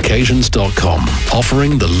Monaco-occasions.com,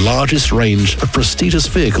 offering the largest range of prestigious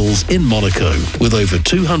vehicles in Monaco, with over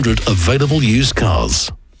 200 available used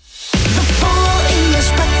cars.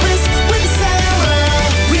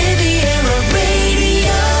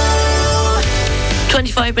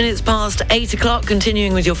 25 minutes past 8 o'clock,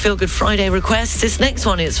 continuing with your Feel Good Friday requests. This next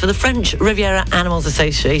one is for the French Riviera Animals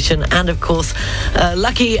Association and, of course,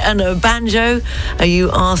 Lucky and Banjo. You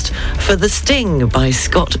asked for The Sting by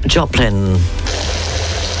Scott Joplin.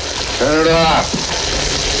 Turn it off.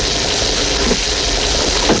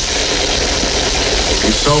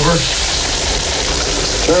 You sober?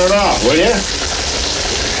 Turn it off, will you?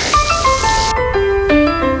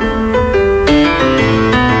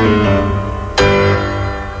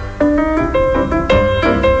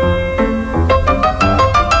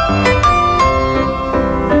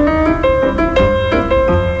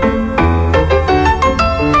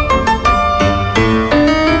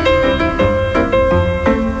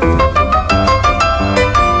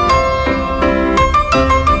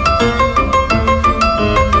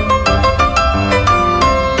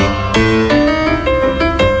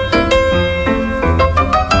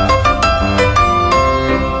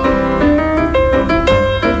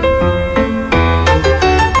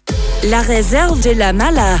 La Réserve de la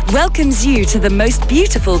Mala welcomes you to the most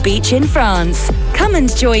beautiful beach in France. Come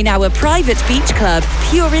and join our private beach club,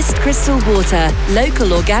 purist crystal water,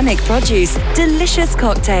 local organic produce, delicious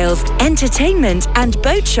cocktails, entertainment and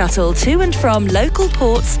boat shuttle to and from local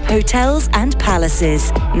ports, hotels and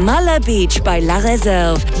palaces. Mala Beach by La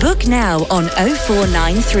Réserve. Book now on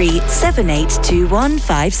 0493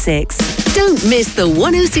 782156. Don't miss the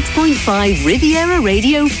 106.5 Riviera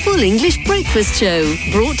Radio Full English Breakfast Show,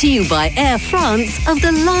 brought to you by Air France of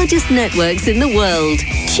the largest networks in the world.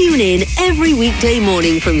 Tune in every weekday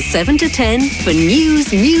morning from 7 to 10 for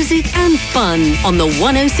news, music and fun on the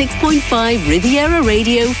 106.5 Riviera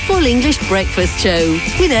Radio Full English Breakfast Show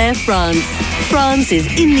with Air France. France is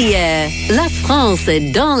in the air. La France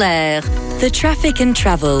est dans l'air. The Traffic and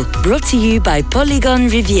Travel, brought to you by Polygon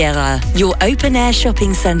Riviera, your open-air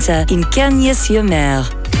shopping centre in Cagnes-sur-Mer.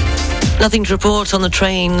 Nothing to report on the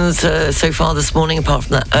trains so far this morning, apart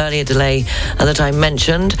from that earlier delay that I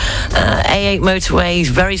mentioned. A8 motorway,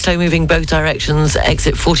 very slow moving both directions.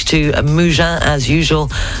 Exit 42 Mougins, as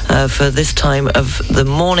usual, for this time of the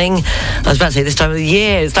morning. I was about to say this time of the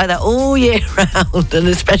year. It's like that all year round, and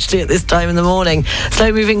especially at this time in the morning.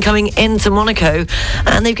 Slow moving coming into Monaco.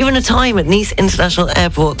 And they've given a time at Nice International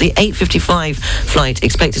Airport. The 8:55 flight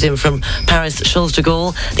expected in from Paris Charles de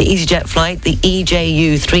Gaulle. The EasyJet flight, the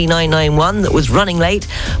EJU 3991, that was running late,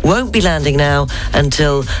 won't be landing now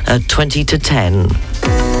until 20 to 10.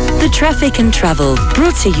 The Traffic and Travel,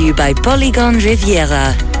 brought to you by Polygon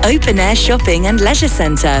Riviera, open-air shopping and leisure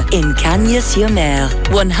centre in Cagnes-sur-Mer.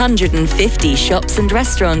 150 shops and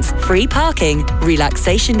restaurants, free parking,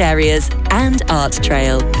 relaxation areas and art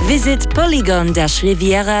trail. Visit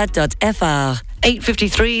polygon-riviera.fr.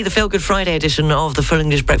 8:53, the Feel Good Friday edition of the Full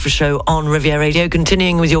English Breakfast Show on Riviera Radio.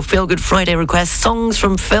 Continuing with your Feel Good Friday requests, songs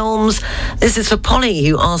from films. This is for Polly,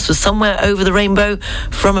 who asked for Somewhere Over the Rainbow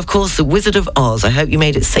from, of course, The Wizard of Oz. I hope you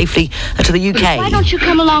made it safely to the UK. Why don't you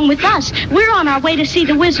come along with us? We're on our way to see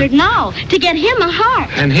the wizard now, to get him a heart.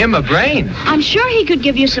 And him a brain. I'm sure he could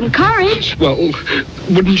give you some courage. Well,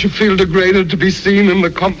 wouldn't you feel degraded to be seen in the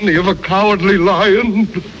company of a cowardly lion?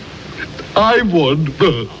 I would.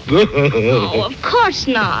 Oh, of course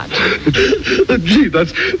not. Gee,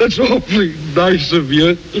 that's awfully nice of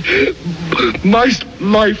you. My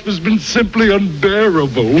life has been simply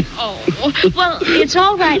unbearable. Oh, well, it's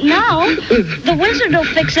all right now. The wizard will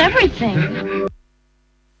fix everything.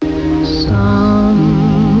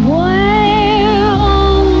 Somewhere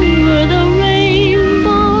over the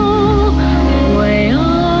rainbow, way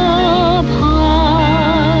up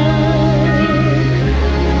high,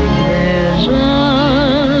 there's a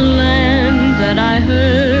land that I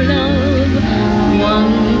heard of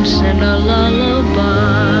once in a lullaby.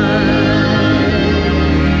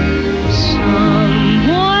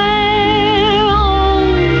 Somewhere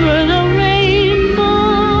over the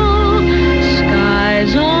rainbow,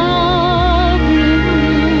 skies are blue,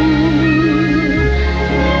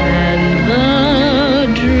 and the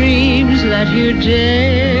dreams that you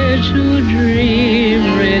dare to dream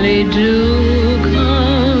really do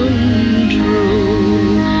come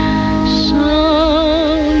true.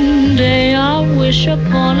 Someday I'll wish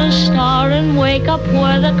upon a star and wake up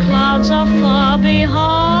where the clouds are far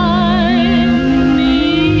behind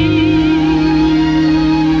me,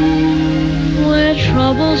 where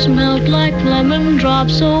troubles melt like lemon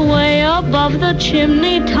drops away above the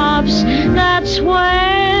chimney tops. That's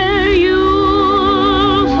where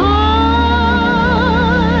you'll find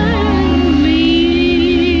me.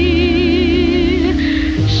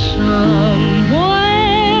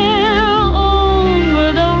 Somewhere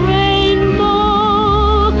over the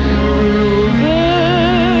rainbow,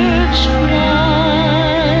 bluebirds fly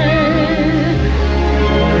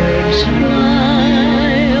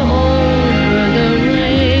over the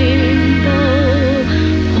rainbow.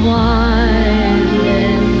 Why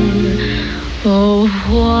then, oh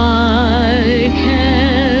why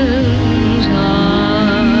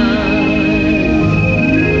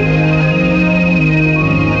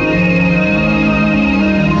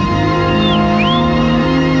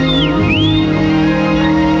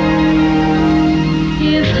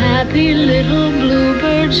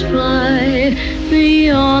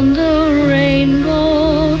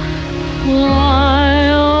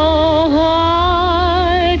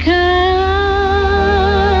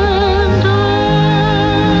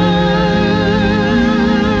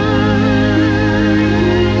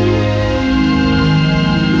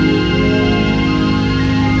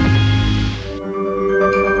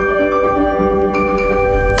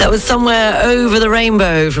was Somewhere Over the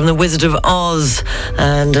Rainbow from The Wizard of Oz,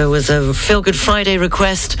 and was a Feel Good Friday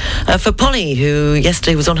request for Polly, who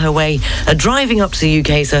yesterday was on her way driving up to the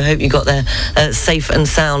UK, so I hope you got there safe and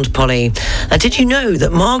sound, Polly. Did you know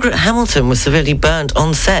that Margaret Hamilton was severely burnt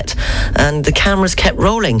on set, and the cameras kept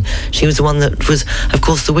rolling? She was the one that was, of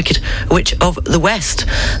course, the Wicked Witch of the West,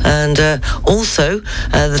 and also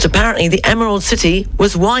that apparently the Emerald City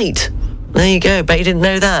was white. There you go, but you didn't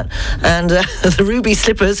know that. And the ruby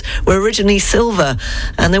slippers were originally silver.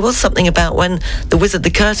 And there was something about when the Wizard,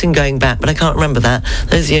 the curtain going back, but I can't remember that.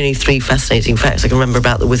 Those are the only three fascinating facts I can remember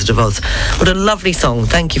about the Wizard of Oz. What a lovely song.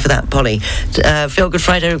 Thank you for that, Polly. Feel Good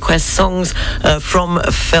Friday request songs from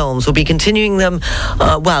films. We'll be continuing them,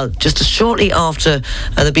 just shortly after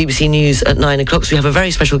the BBC News at 9 o'clock. So we have a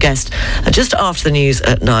very special guest just after the news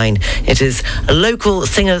at 9. It is a local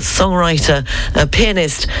singer, songwriter,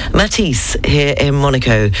 pianist, Matisse, here in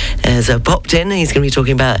Monaco, has popped in. He's going to be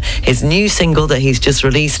talking about his new single that he's just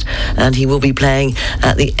released, and he will be playing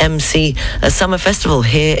at the MC Summer Festival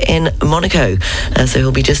here in Monaco. So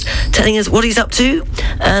he'll be just telling us what he's up to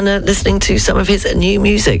and listening to some of his new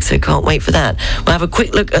music, so can't wait for that. We'll have a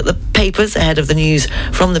quick look at the papers ahead of the news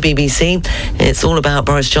from the BBC. It's all about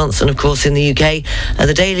Boris Johnson, of course, in the UK.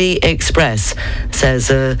 The Daily Express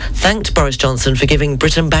says, thanked Boris Johnson for giving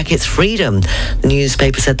Britain back its freedom. The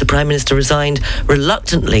newspaper said the Prime Minister resigned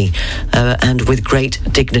reluctantly and with great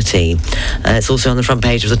dignity. It's also on the front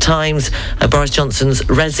page of the Times. Boris Johnson's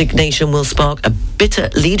resignation will spark a bitter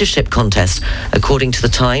leadership contest, according to the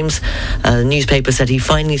Times. The newspaper said he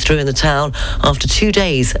finally threw in the towel after 2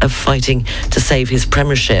 days of fighting to save his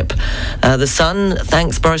premiership. The Sun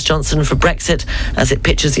thanks Boris Johnson for Brexit as it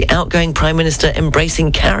pictures the outgoing Prime Minister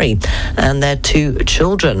embracing Carrie and their 2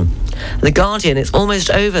 children. The Guardian, it's almost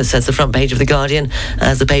over, says the front page of The Guardian,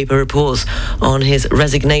 as the paper reports on his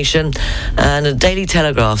resignation. And a Daily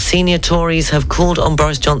Telegraph, senior Tories have called on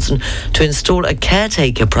Boris Johnson to install a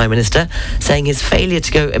caretaker Prime Minister, saying his failure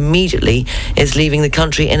to go immediately is leaving the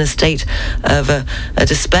country in a state of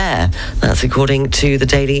despair. That's according to the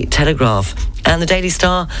Daily Telegraph. And the Daily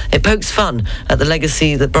Star, it pokes fun at the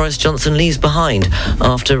legacy that Boris Johnson leaves behind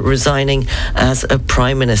after resigning as a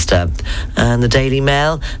Prime Minister. And the Daily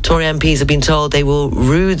Mail, Tory MPs have been told they will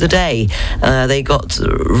rue the day. They got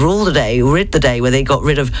rid the day where they got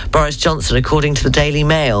rid of Boris Johnson, according to the Daily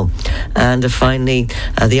Mail. And finally,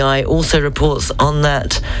 the Eye also reports on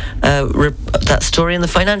that story in the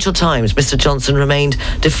Financial Times. Mr. Johnson remained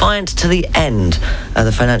defiant to the end.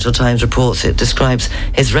 The Financial Times reports it describes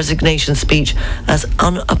his resignation speech as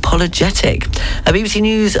unapologetic. BBC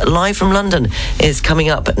News live from London is coming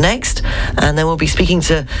up next, and then we'll be speaking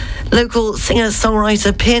to local singer,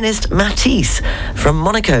 songwriter, pianist Matisse from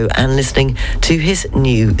Monaco and listening to his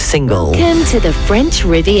new single. Welcome to the French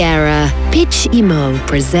Riviera. Pitch Imo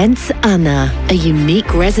presents Anna, a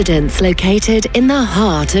unique residence located in the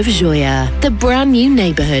heart of Joya, the brand new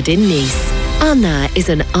neighborhood in Nice. Anna is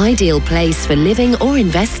an ideal place for living or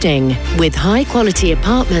investing, with high-quality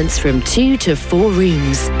apartments from 2 to 4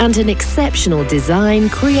 rooms and an exceptional design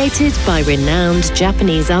created by renowned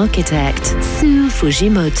Japanese architect Sue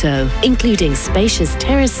Fujimoto, including spacious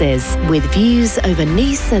terraces with views over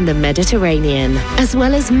Nice and the Mediterranean, as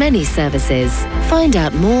well as many services. Find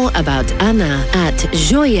out more about Anna at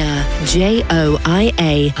Joya,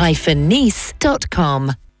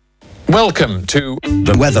 joia-nice.com. Welcome to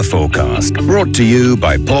The Weather Forecast, brought to you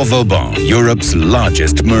by Port Vauban, Europe's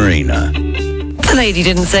largest marina. The lady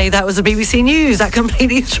didn't say that was the BBC News. That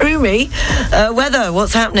completely threw me. Weather,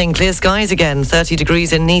 what's happening? Clear skies again. 30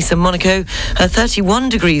 degrees in Nice and Monaco. 31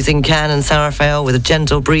 degrees in Cannes and Saint Raphael with a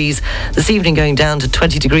gentle breeze. This evening going down to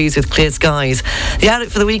 20 degrees with clear skies. The outlook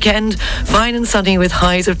for the weekend, fine and sunny with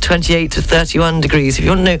highs of 28 to 31 degrees. If you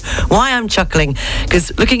want to know why I'm chuckling,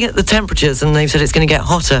 because looking at the temperatures, and they've said it's going to get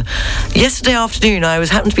hotter. Yesterday afternoon, I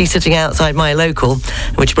happened to be sitting outside my local,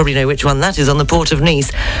 which you probably know which one that is, on the port of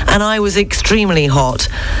Nice, and I was extremely hot,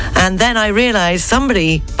 and then I realised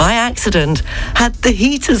somebody by accident had the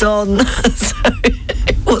heaters on. So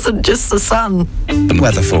it wasn't just the sun. The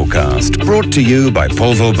Weather Forecast, brought to you by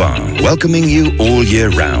Port Vauban, welcoming you all year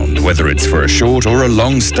round, whether it's for a short or a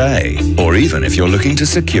long stay, or even if you're looking to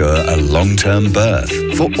secure a long-term berth,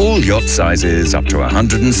 for all yacht sizes up to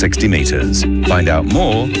 160 metres. Find out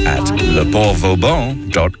more at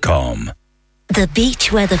leportvauban.com. The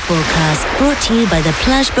Beach Weather Forecast, brought to you by the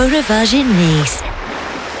Plage Beau Rivage in Nice.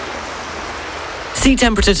 Sea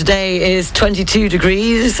temperature today is 22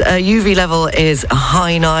 degrees. UV level is a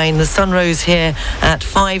high 9. The sun rose here at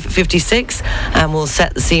 5:56 and will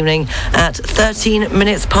set this evening at 13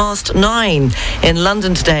 minutes past 9. In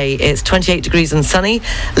London today, it's 28 degrees and sunny.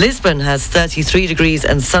 Lisbon has 33 degrees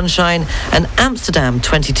and sunshine, and Amsterdam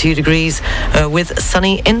 22 degrees with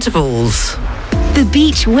sunny intervals. The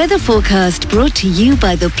beach weather forecast brought to you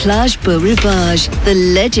by the Plage Beau Rivage, the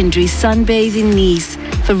legendary sunbathe in Nice.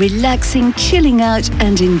 For relaxing, chilling out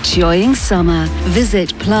and enjoying summer,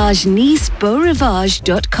 visit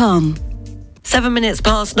plagenicebeaurivage.com. 7 minutes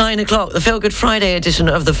past 9 o'clock, the Feel Good Friday edition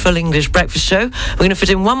of the Full English Breakfast Show. We're going to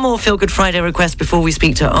fit in one more Feel Good Friday request before we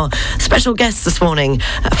speak to our special guest this morning,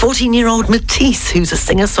 14-year-old Matisse, who's a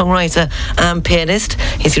singer-songwriter and pianist.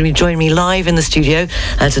 He's going to be joining me live in the studio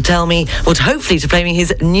to tell me, or hopefully to play me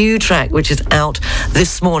his new track, which is out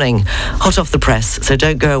this morning, hot off the press, so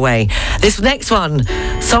don't go away. This next one,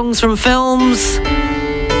 songs from films.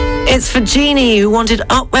 It's for Jeannie, who wanted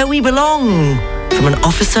Up Where We Belong, from An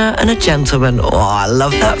Officer and a Gentleman. Oh, I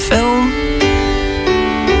love that film.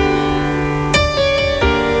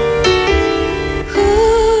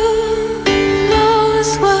 Who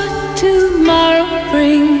knows what tomorrow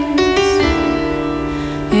brings?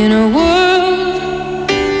 In a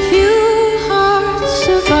world few hearts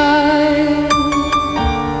survive.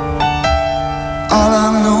 All I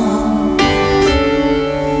know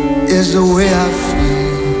is the way I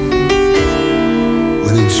feel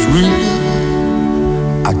when it's real.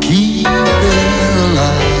 I keep it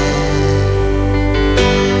alive.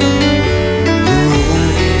 The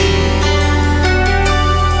road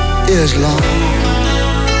is long.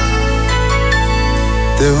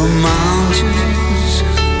 There are mountains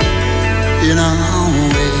in our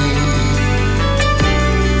way,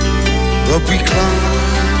 but we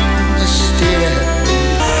climb the stair.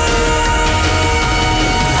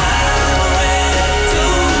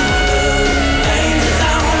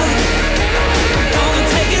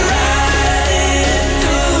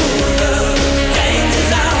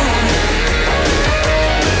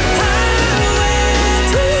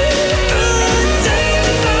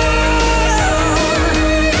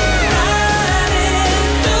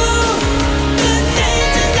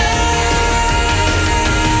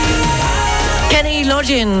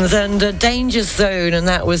 Loggins and Danger Zone, and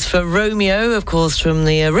that was for Romeo, of course, from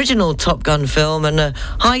the original Top Gun film. And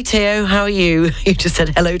hi, Theo, how are you? You just said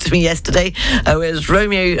hello to me yesterday. It was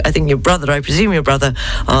Romeo, I think your brother, I presume your brother,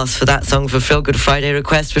 asked for that song for Feel Good Friday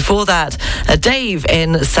request. Before that, Dave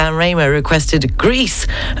in San Remo requested Grease,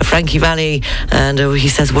 Frankie Valli, and he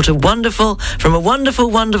says, what a wonderful, from a wonderful,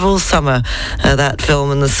 wonderful summer, that film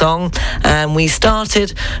and the song. And we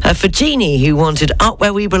started for Jeannie, who wanted Up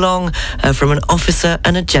Where We Belong, from An Officer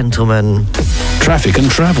and a Gentleman. Traffic and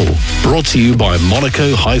travel, brought to you by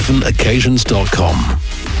Monaco-occasions.com.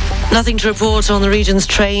 Nothing to report on the region's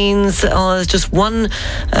trains. There's just one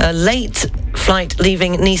late flight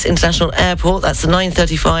leaving Nice International Airport. That's the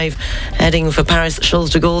 9:35 heading for Paris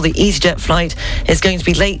Charles de Gaulle. The EasyJet flight is going to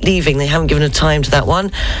be late leaving. They haven't given a time to that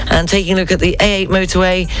one. And taking a look at the A8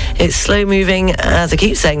 motorway, it's slow moving, as I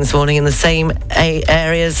keep saying this morning, in the same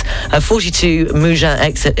areas. 42 Mougins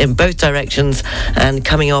exit in both directions and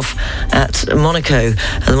coming off at Monaco.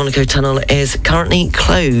 And the Monaco tunnel is currently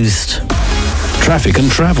closed. Traffic and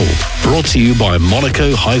travel, brought to you by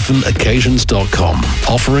Monaco-occasions.com,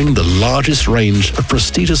 offering the largest range of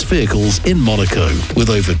prestigious vehicles in Monaco, with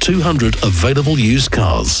over 200 available used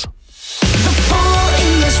cars.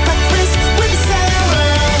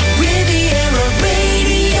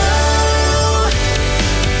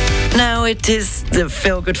 Now it is the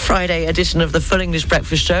Feel Good Friday edition of the Full English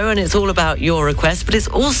Breakfast Show, and it's all about your requests, but it's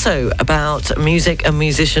also about music and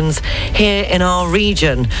musicians here in our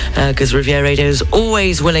region, because Riviera Radio is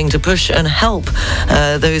always willing to push and help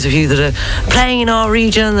those of you that are playing in our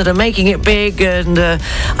region, that are making it big, and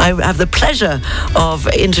I have the pleasure of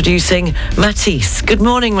introducing Matisse. Good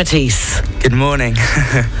morning, Matisse. Good morning.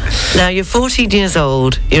 Now, you're 14 years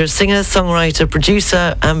old. You're a singer, songwriter,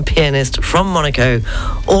 producer and pianist from Monaco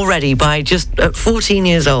already by just 14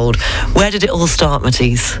 years old. Where did it all start,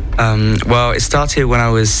 Matisse? Well, it started when I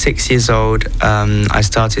was 6 years old. I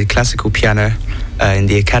started classical piano in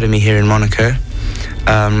the academy here in Monaco.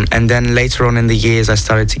 And then later on in the years, I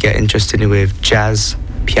started to get interested with jazz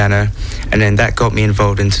piano, and then that got me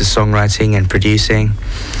involved into songwriting and producing.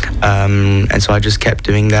 And so I just kept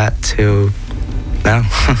doing that till now.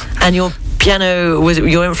 And your piano,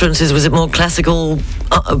 your influences, was it more classical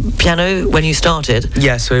piano when you started?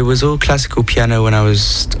 Yeah, so it was all classical piano when I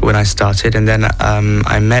started, and then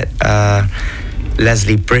I met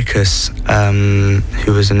Leslie Brickus,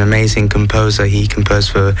 who was an amazing composer. He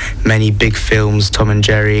composed for many big films, Tom and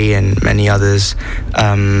Jerry and many others,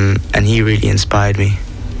 and he really inspired me.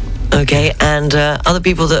 Okay, and other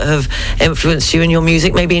people that have influenced you in your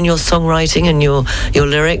music, maybe in your songwriting and your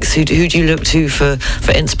lyrics, who do you look to for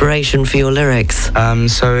inspiration for your lyrics?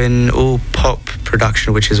 So in all pop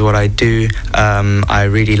production, which is what I do, I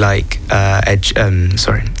really like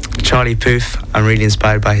Charlie Puth. I'm really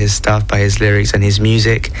inspired by his stuff, by his lyrics and his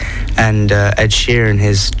music, and Ed Sheeran,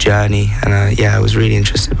 his journey, and I was really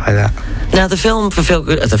interested by that. Now, the theme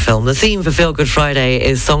for Feel Good Friday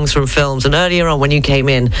is songs from films, and earlier on when you came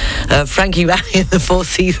in, Frankie Valli in The Four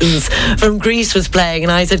Seasons from Grease was playing,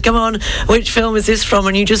 and I said, come on, which film is this from?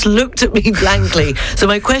 And you just looked at me blankly. So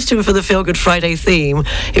my question for the Feel Good Friday theme,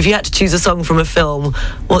 if you had to choose a song from a film,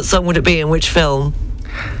 what song would it be and which film?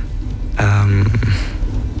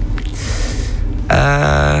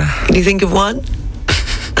 Can you think of one?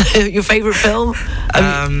 Your favourite film?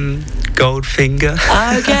 Goldfinger.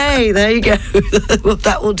 Okay, there you go. Well,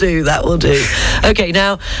 that will do. Okay,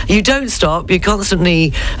 now, you don't stop. You're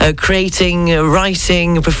constantly creating,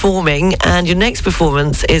 writing, performing, and your next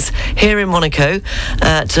performance is here in Monaco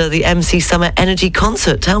at the MC Summer Energy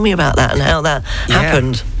Concert. Tell me about that and how that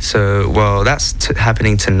happened. So, well, that's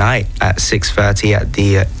happening tonight at 6:30 at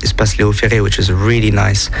the Espace Léo Ferré, which is a really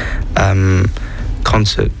nice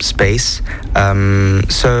concert space.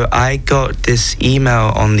 So I got this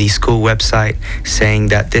email on the school website saying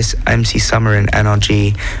that this MC Summer and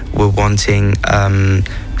NRG were wanting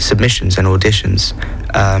submissions and auditions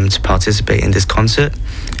to participate in this concert,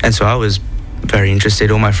 and so I was very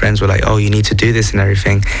interested. All my friends were like, oh, you need to do this and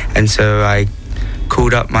everything, and so I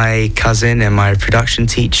called up my cousin and my production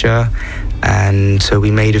teacher, and so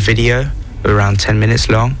we made a video around 10 minutes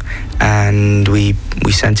long, and we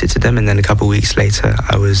sent it to them, and then a couple of weeks later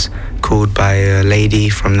I was called by a lady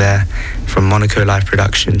from Monaco Live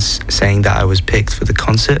Productions saying that I was picked for the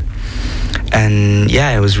concert. And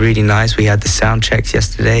yeah, it was really nice. We had the sound checks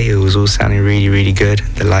yesterday. It was all sounding really, really good.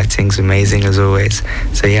 The lighting's amazing as always.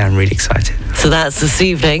 So yeah, I'm really excited. So that's this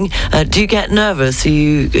evening. Do you get nervous? Are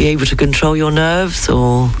you able to control your nerves,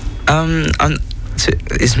 or?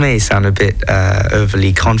 This may sound a bit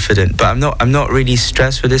overly confident, but I'm not really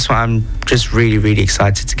stressed for this one. I'm just really, really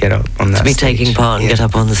excited to get up on that to be stage. Taking part and get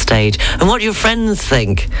up on the stage. And what do your friends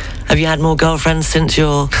think? Have you had more girlfriends since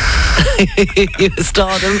your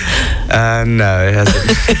stardom? No, it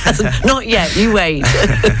hasn't. Not yet. You wait.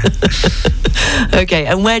 Okay.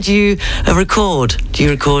 And where do you record? Do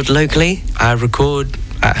you record locally? I record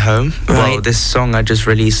at home. Right. Well, this song I just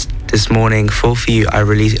released this morning, Fall For You, I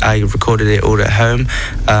recorded it all at home.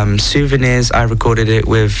 Souvenirs, I recorded it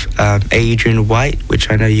with Adrian White, which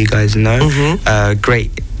I know you guys know. Mm-hmm.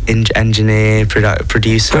 Great engineer,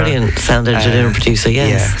 producer. Brilliant sound engineer and producer, yes.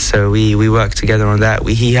 Yeah, so we worked together on that.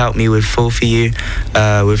 He helped me with Fall For You,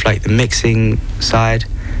 with like the mixing side,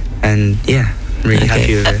 and yeah, really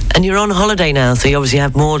happy with it. And you're on holiday now, so you obviously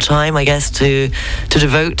have more time, I guess, to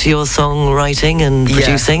devote to your songwriting and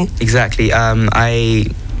producing. Yeah, exactly.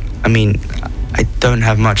 I mean, I don't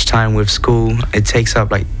have much time with school. It takes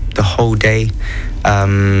up like the whole day,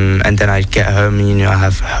 and then I get home and I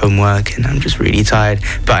have homework and I'm just really tired.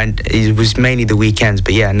 But it was mainly the weekends.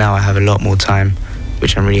 But yeah, now I have a lot more time,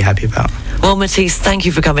 which I'm really happy about. Well, Matisse, thank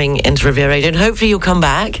you for coming into Riviera Radio, and hopefully you'll come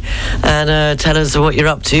back and tell us what you're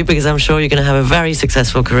up to, because I'm sure you're going to have a very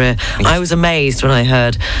successful career. I was amazed when I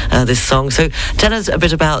heard this song. So tell us a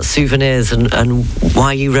bit about Souvenirs and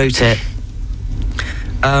why you wrote it.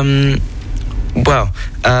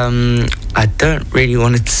 I don't really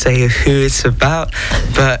want to say who it's about,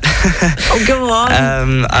 but oh, go on.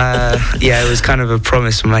 Yeah, it was kind of a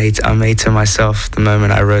promise I made to myself the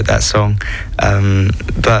moment I wrote that song.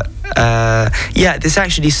 Yeah, this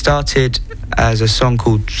actually started as a song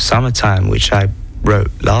called Summertime, which I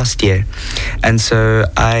wrote last year, and so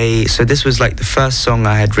this was like the first song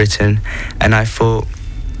I had written, and I thought,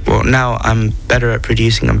 well, now I'm better at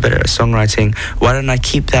producing, I'm better at songwriting, why don't I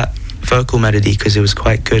keep that vocal melody, because it was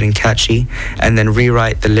quite good and catchy, and then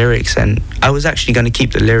rewrite the lyrics. And I was actually going to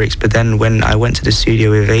keep the lyrics, but then when I went to the studio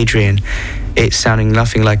with Adrian, it sounded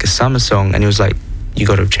nothing like a summer song, and he was like, you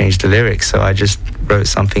got to change the lyrics. So I just wrote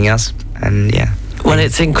something else, and yeah. Well,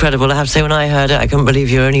 it's incredible. I have to say, when I heard it, I couldn't believe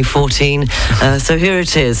you're only 14. So here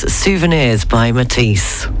it is, Souvenirs by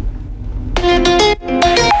Matisse.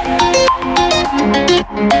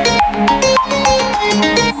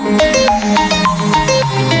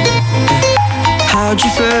 How'd you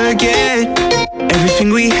forget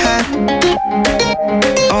everything we had?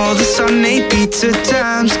 All the Sunday pizza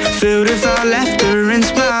times filled with our laughter and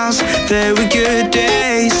smiles. There were good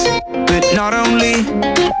days, but not only.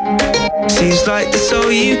 Seems like that's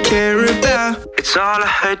all you care about. It's all I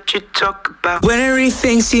heard you talk about. When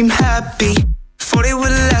everything seemed happy, thought it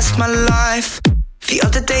would last my life. The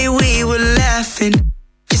other day we were laughing,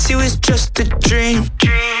 guess it was just a dream.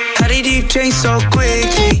 How did you change so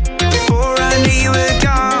quickly? Before I knew you were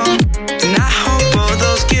gone. And I hope all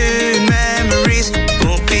those good memories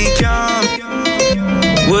won't be gone.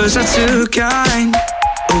 Was I too kind?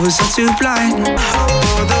 Or was I too blind? I hope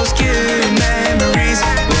all those good memories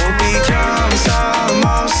won't become some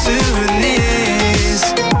old souvenirs.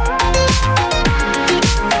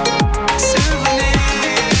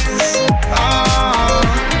 Souvenirs, oh.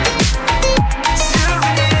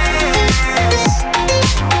 Souvenirs,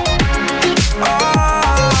 oh.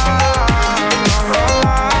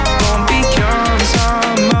 Won't become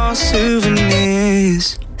some old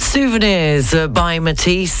souvenirs. Souvenirs by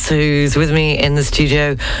Matisse, who's with me in the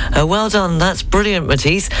studio. Well done, that's brilliant,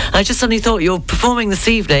 Matisse. I just suddenly thought you're performing this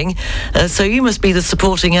evening, so you must be the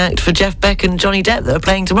supporting act for Jeff Beck and Johnny Depp that are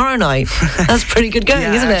playing tomorrow night. That's pretty good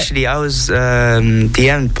going, isn't it? Actually, I was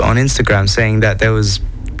DM'd on Instagram saying that there was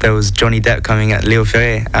Johnny Depp coming at Léo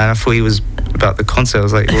Ferré, and I thought he was about the concert. I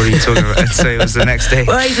was like, what are you talking about? So it was the next day.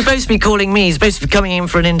 Well, he's supposed to be calling me. He's supposed to be coming in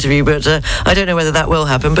for an interview, but I don't know whether that will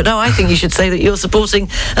happen. But no, I think you should say that you're supporting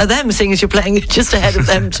them, seeing as you're playing just ahead of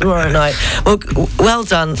them tomorrow night. Well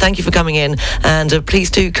done. Thank you for coming in, and please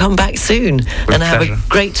do come back soon and have a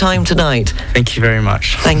great time tonight. Thank you very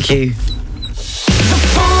much. Thank you.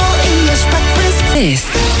 This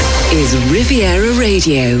is Riviera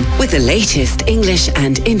Radio with the latest English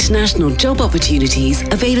and international job opportunities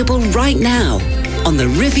available right now on the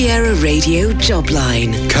Riviera Radio job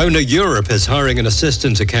line. Kona Europe is hiring an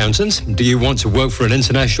assistant accountant. Do you want to work for an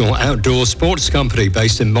international outdoor sports company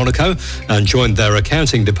based in Monaco and join their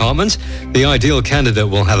accounting department? The ideal candidate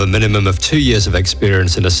will have a minimum of 2 years of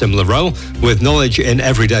experience in a similar role with knowledge in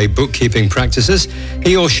everyday bookkeeping practices.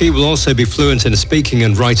 He or she will also be fluent in speaking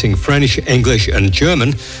and writing French, English and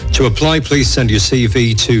German. To apply, please send your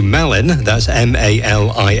CV to Malin, that's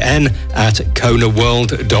MALIN, at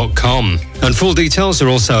konaworld.com. And full details are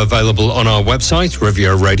also available on our website,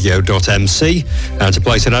 rivieraradio.mc. And to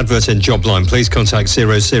place an advert in Jobline, please contact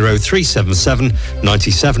 00377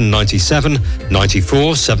 97 97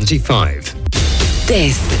 94 75.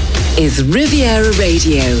 This is Riviera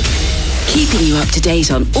Radio, keeping you up to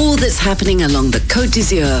date on all that's happening along the Côte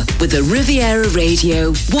d'Azur with the Riviera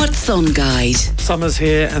Radio What's On Guide. Summer's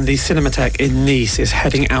here and the Cinematheque in Nice is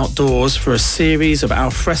heading outdoors for a series of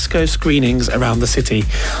alfresco screenings around the city.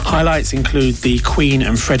 Highlights include the Queen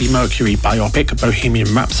and Freddie Mercury biopic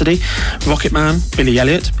Bohemian Rhapsody, Rocketman, Billy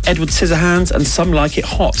Elliot, Edward Scissorhands and Some Like It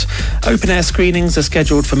Hot. Open-air screenings are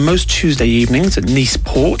scheduled for most Tuesday evenings at Nice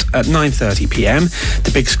Port at 9:30pm.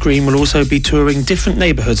 The big screen will also be touring different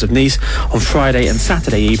neighbourhoods of Nice on Friday and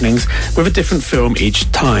Saturday evenings with a different film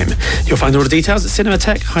each time. You'll find all the details at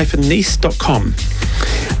cinematheque-nice.com.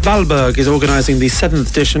 Valberg is organising the 7th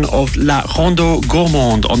edition of La Ronde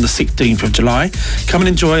Gourmande on the 16th of July. Come and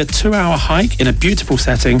enjoy a 2-hour hike in a beautiful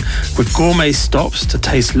setting with gourmet stops to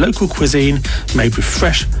taste local cuisine made with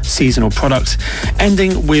fresh seasonal products,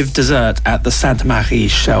 ending with dessert at the Sainte Marie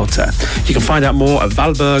shelter. You can find out more at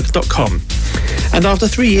valberg.com. And after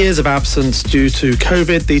 3 years of absence due to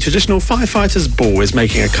COVID, the traditional Firefighters Ball is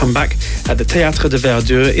making a comeback at the Théâtre de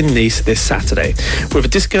Verdure in Nice this Saturday. With a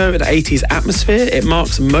disco and 80s atmosphere, it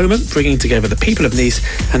marks a moment bringing together the people of Nice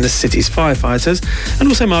and the city's firefighters, and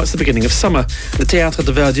also marks the beginning of summer. The Théâtre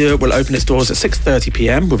de Verdure will open its doors at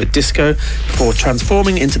 6:30pm with a disco before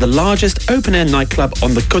transforming into the largest open-air nightclub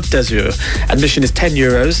on the Côte d'Azur. Admission is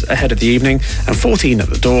 €10 ahead of the evening and 14 at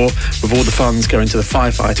the door, with all the funds going to the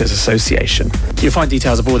Firefighters Association. You'll find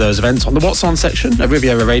details of all those events on the What's On section at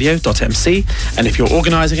rivieraradio.mc, and if you're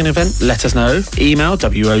organising an event, let us know. Email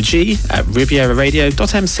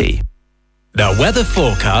wog@rivieraradio.mc. The weather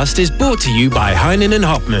forecast is brought to you by Heinen and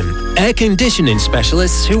Hopman, air conditioning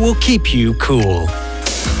specialists who will keep you cool.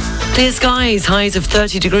 Clear skies, highs of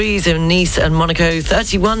 30 degrees in Nice and Monaco,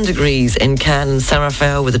 31 degrees in Cannes and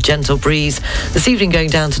Saint-Raphael with a gentle breeze. This evening going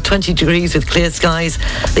down to 20 degrees with clear skies.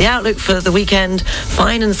 The outlook for the weekend,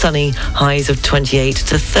 fine and sunny, highs of 28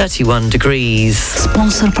 to 31 degrees.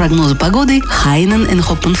 Спонсор прогноза погоды Heinen and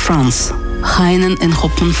Hopman France. Heinen and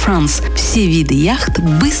Hopman France. Все виды яхт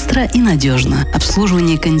быстро и надежно.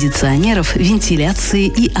 Обслуживание кондиционеров, вентиляции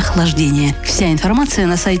и охлаждения. Вся информация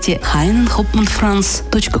на сайте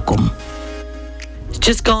heinenhopmanfrance.com.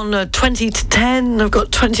 just gone 20 to 10. I've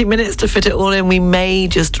got 20 minutes to fit it all in. We may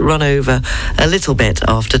just run over a little bit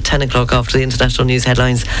after 10 o'clock, after the international news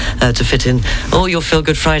headlines, to fit in all your Feel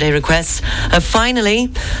Good Friday requests.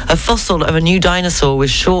 Finally, a fossil of a new dinosaur with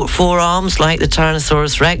short forearms like the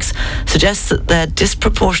Tyrannosaurus Rex suggests that their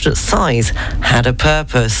disproportionate size had a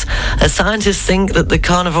purpose. Scientists think that the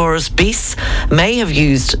carnivorous beasts may have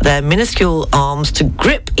used their minuscule arms to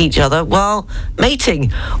grip each other while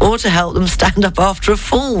mating, or to help them stand up after a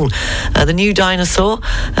fall. The new dinosaur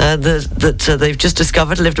that they've just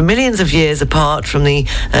discovered lived millions of years apart from the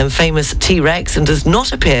famous T-Rex and does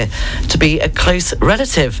not appear to be a close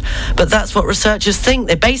relative. But that's what researchers think.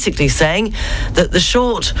 They're basically saying that the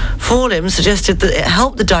short forelimbs suggested that it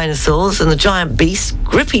helped the dinosaurs and the giant beasts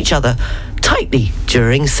grip each other tightly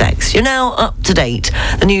during sex. You're now up to date.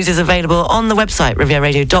 The news is available on the website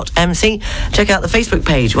rivieradio.mc. Check out the Facebook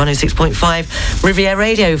page 106.5 Riviera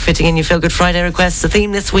Radio, fitting in your Feel Good Friday requests. The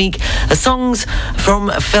theme this week are songs from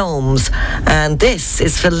films, and this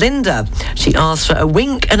is for Linda. She asked for A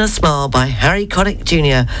Wink and a Smile by Harry Connick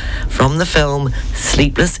Jr. from the film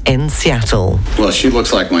Sleepless in Seattle. Well, she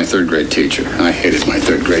looks like my third grade teacher. I hated my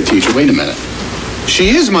third grade teacher. Wait a minute. She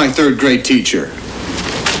is my third grade teacher.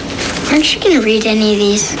 Aren't you going to read any of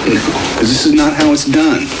these? No, because this is not how it's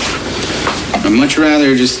done. I'd much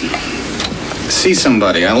rather just see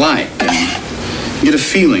somebody I like and get a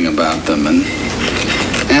feeling about them and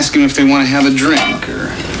ask them if they want to have a drink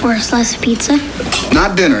or a slice of pizza.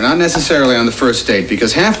 Not dinner, not necessarily on the first date,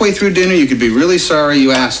 because halfway through dinner you could be really sorry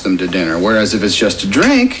you asked them to dinner, whereas if it's just a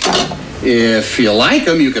drink, if you like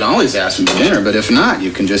them, you can always ask them to dinner, but if not,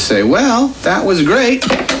 you can just say, well, that was great,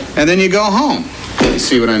 and then you go home. You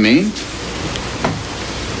see what I mean?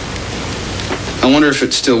 I wonder if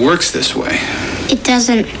it still works this way. It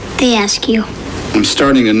doesn't. They ask you. I'm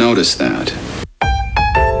starting to notice that.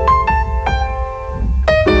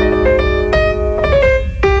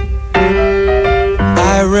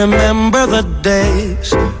 I remember the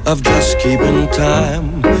days of just keeping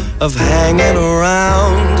time, of hanging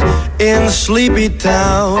around in sleepy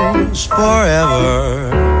towns forever.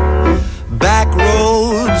 Back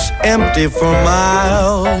roads empty for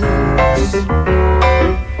miles.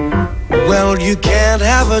 Well, you can't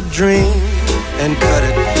have a dream and cut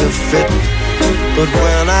it to fit. But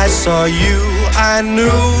when I saw you, I knew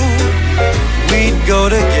we'd go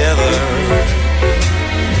together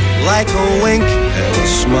like a wink and a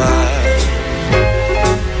smile.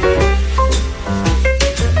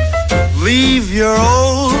 Leave your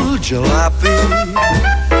old jalopy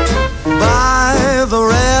by the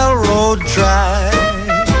railroad track.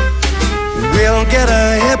 We'll get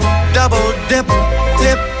a hip double dip,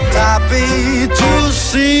 tip-toppy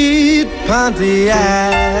two-seat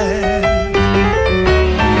Pontiac,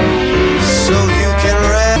 so you can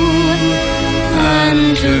rest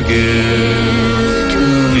and to give to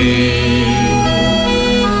me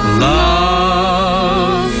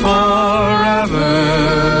love forever.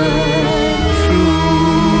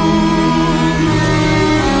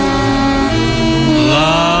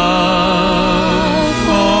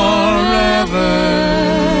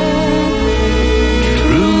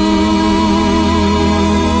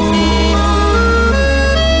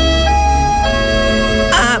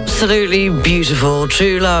 Absolutely beautiful.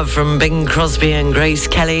 True Love from Bing Crosby and Grace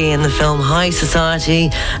Kelly in the film High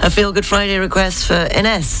Society. A Feel Good Friday request for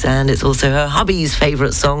Ines, and it's also her hubby's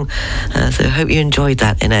favourite song. So hope you enjoyed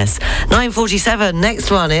that, Ines. 9:47.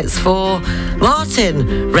 Next one, it's for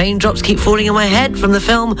Martin. Raindrops Keep Falling on My Head from the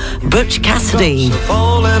film Butch Cassidy.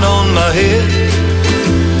 Falling on my head,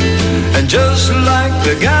 and just like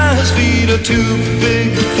the guy's feet are too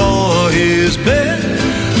big for his bed,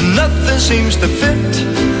 nothing seems to fit.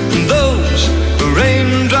 Those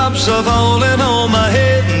raindrops are falling on my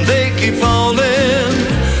head, and they keep falling.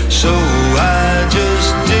 So I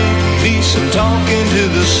just did me some talking to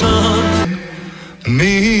the sun.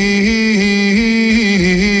 Me.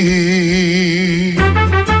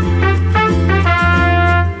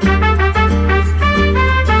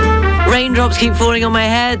 Raindrops Keep Falling on My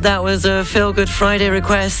Head. That was a Feel Good Friday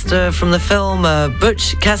request from the film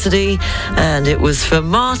Butch Cassidy, and it was for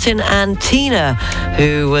Martin and Tina,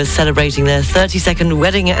 who were celebrating their 32nd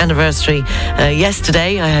wedding anniversary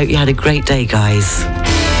yesterday. I hope you had a great day, guys.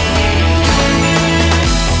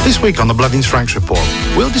 This week on the Blevins Franks Report,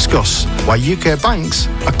 we'll discuss why UK banks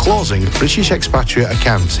are closing British expatriate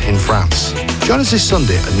accounts in France. Join us this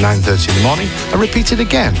Sunday at 9:30 in the morning and repeat it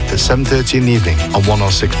again at 7:30 in the evening on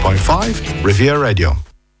 106.5 Riviera Radio.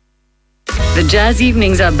 The jazz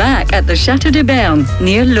evenings are back at the Château de Berne,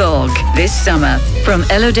 near Lorgues, this summer. From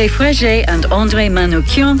Elodie Frégé and André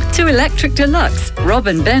Manoukian to Electric Deluxe,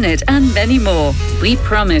 Robin Bennett and many more. We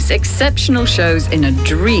promise exceptional shows in a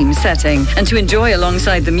dream setting, and to enjoy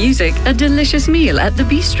alongside the music, a delicious meal at the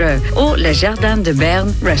Bistro or Les Jardins de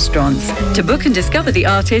Berne restaurants. To book and discover the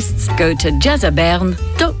artists, go to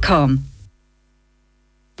jazzaberne.com.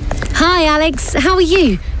 Hi Alex, how are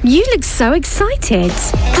you? You look so excited.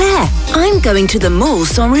 Claire, I'm going to the Mall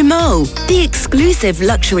Saint Remo, the exclusive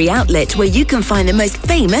luxury outlet where you can find the most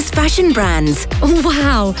famous fashion brands.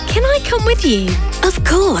 Wow, can I come with you? Of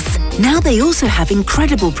course. Now they also have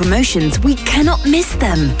incredible promotions. We cannot miss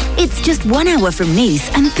them. It's just 1 hour from Nice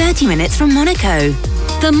and 30 minutes from Monaco.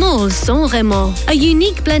 The Mall Saint Remo, a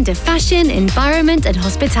unique blend of fashion, environment and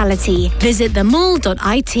hospitality. Visit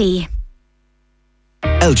themall.it.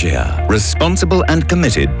 LGR, responsible and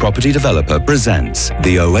committed property developer, presents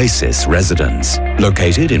the Oasis Residence.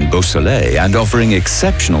 Located in Beausoleil and offering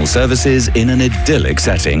exceptional services in an idyllic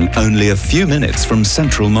setting only a few minutes from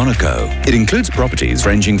central Monaco. It includes properties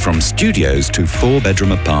ranging from studios to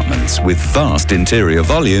 4-bedroom apartments with vast interior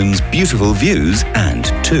volumes, beautiful views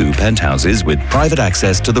and 2 penthouses with private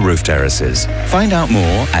access to the roof terraces. Find out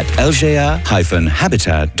more at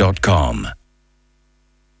lga-habitat.com.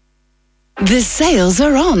 The sales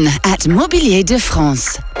are on at Mobilier de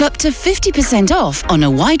France. Up to 50% off on a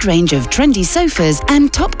wide range of trendy sofas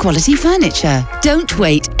and top quality furniture. Don't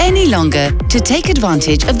wait any longer to take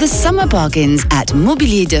advantage of the summer bargains at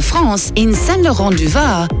Mobilier de France in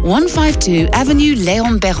Saint-Laurent-du-Var, 152 Avenue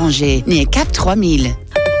Léon Béranger, near Cap 3000.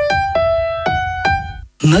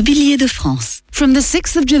 Mobilier de France. From the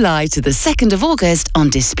 6th of July to the 2nd of August on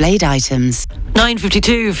displayed items.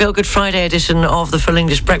 9:52, Feel Good Friday edition of the Full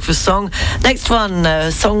English Breakfast Song. Next one,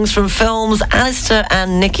 songs from films. Alistair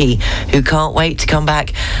and Nikki, who can't wait to come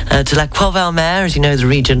back to La Croix-Valmer, as you know the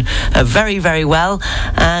region very, very well.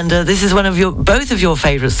 And this is both of your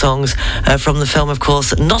favourite songs from the film, of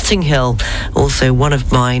course, Notting Hill. Also one of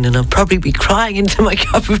mine, and I'll probably be crying into my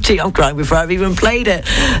cup of tea. I'm crying before I've even played it.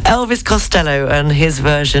 Elvis Costello and his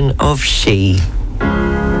version of She.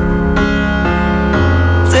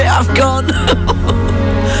 I've gone.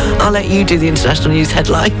 I'll let you do the international news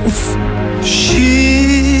headlines.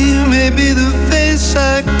 She may be the face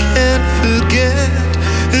I can't forget,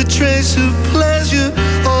 a trace of pleasure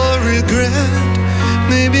or regret,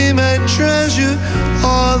 maybe my treasure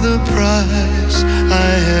or the price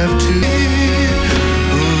I have to pay.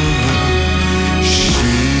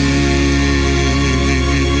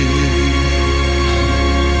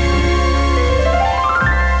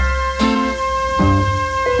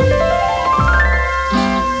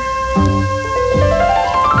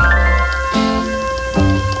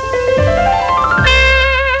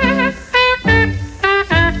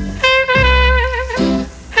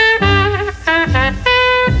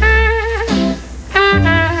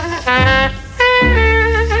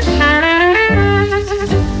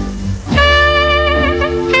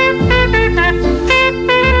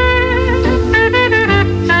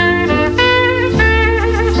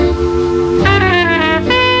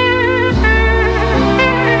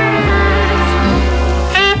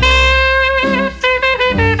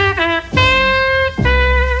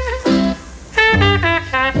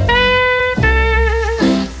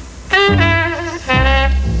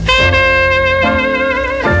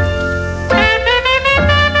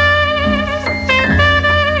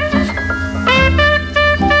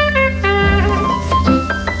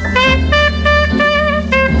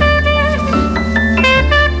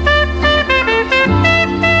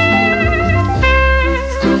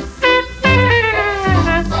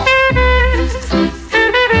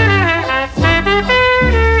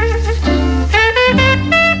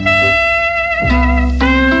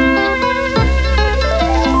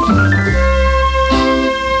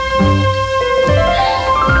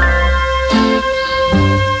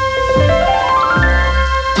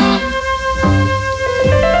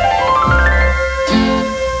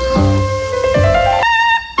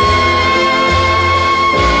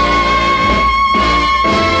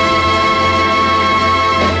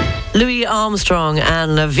 Armstrong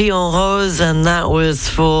and La Vie en Rose, and that was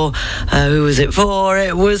for, who was it for?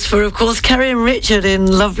 It was for, of course, Kerry and Richard in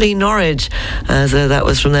lovely Norwich. So that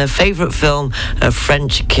was from their favourite film, A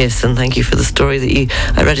French Kiss, and thank you for the story that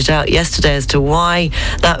I read it out yesterday as to why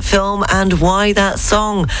that film and why that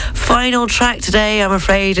song. Final track today, I'm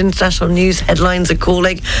afraid, international news headlines are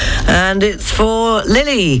calling, and it's for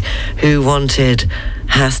Lily, who wanted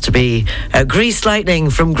Has to Be Grease Lightning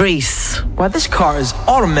from Grease. Well, this car is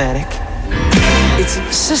automatic. It's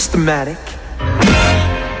systematic.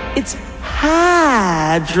 It's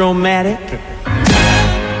hydromatic.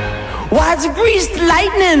 Why, it's greased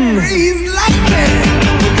lightning. Greased lightning.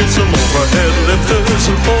 Look at some overhead lifters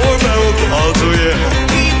and 4-barrel quads, oh yeah.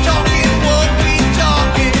 Keep talking, won't keep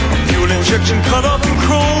talking. Fuel injection cut up in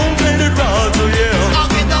chrome-plated rods, oh yeah. I'll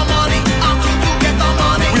get the money, I'll get the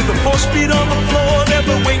money. With the 4-speed on the floor,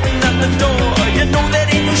 never waiting at the door. You know that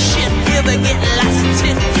ain't no shit, here they get lots of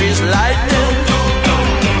tin. Greased lightning.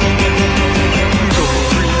 Go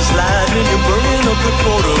greased lightning, you're burning up the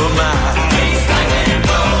quarter mile. Greased lightning,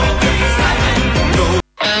 go, greased lightning, go.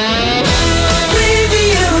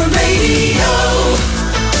 Riviera Radio.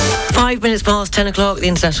 5 minutes past 10 o'clock, the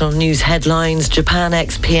international news headlines. Japan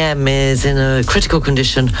ex-PM is in a critical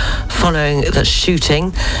condition following the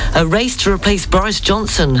shooting. A race to replace Boris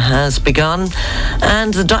Johnson has begun.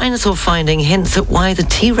 And the dinosaur finding hints at why the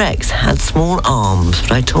T-Rex had small arms.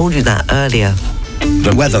 But I told you that earlier.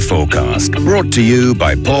 The weather forecast brought to you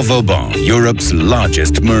by Port Vauban, Europe's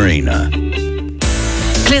largest marina.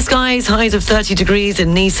 Clear skies, highs of 30 degrees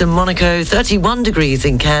in Nice and Monaco, 31 degrees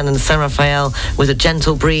in Cannes and Saint Raphael with a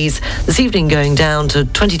gentle breeze. This evening going down to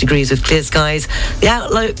 20 degrees with clear skies. The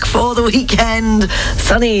outlook for the weekend,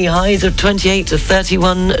 sunny, highs of 28 to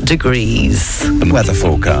 31 degrees. The weather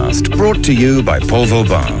forecast brought to you by Port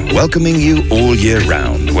Vauban, welcoming you all year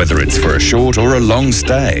round, whether it's for a short or a long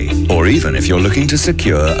stay, or even if you're looking to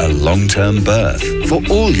secure a long-term berth. For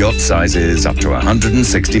all yacht sizes up to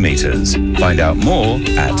 160 metres. Find out more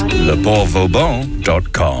at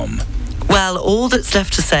leportvauban.com. Well, all that's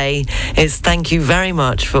left to say is thank you very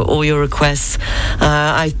much for all your requests.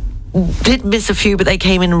 I did miss a few, but they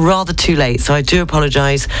came in rather too late, so I do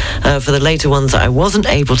apologise for the later ones that I wasn't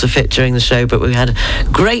able to fit during the show, but we had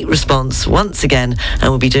great response once again, and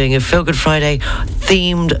we'll be doing a Feel Good Friday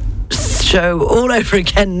themed show all over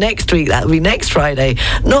again next week. That'll be next Friday.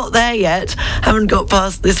 Not there yet. Haven't got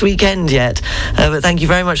past this weekend yet. But thank you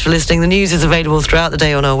very much for listening. The news is available throughout the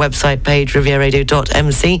day on our website page,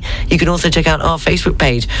 rivieradio.mc. You can also check out our Facebook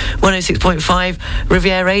page, 106.5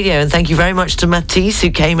 Riviera Radio. And thank you very much to Matisse, who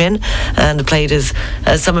came in and played us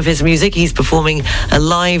some of his music. He's performing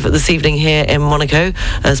live this evening here in Monaco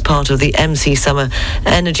as part of the MC Summer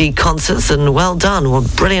Energy Concerts. And well done. What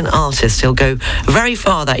a brilliant artist. He'll go very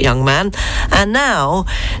far, that young man. And now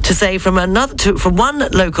to say from one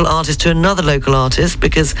local artist to another local artist,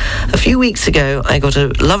 because a few weeks ago I got a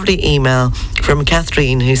lovely email from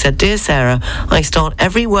Catherine who said, "Dear Sarah, I start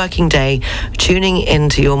every working day tuning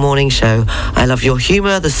into your morning show. I love your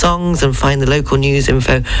humour, the songs, and find the local news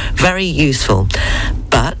info very useful.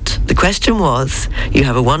 But the question was, you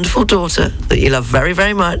have a wonderful daughter that you love very,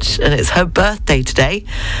 very much, and it's her birthday today,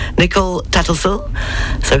 Nicole Tattersall.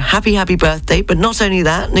 So happy birthday. But not only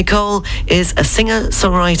that, Nicole is a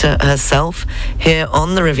singer-songwriter herself here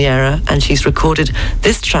on the Riviera, and she's recorded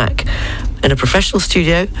this track in a professional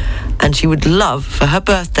studio, and she would love for her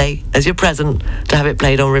birthday as your present to have it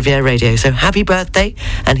played on Riviera Radio. So happy birthday,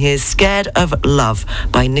 and here's Scared of Love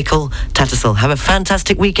by Nicole Tattersall. Have a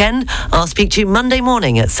fantastic weekend. I'll speak to you Monday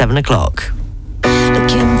morning at 7 o'clock.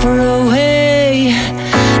 Looking for a way,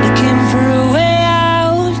 looking for a way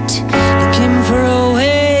out, looking for a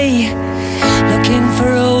way, looking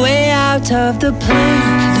for a way out of the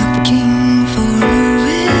plane, looking for a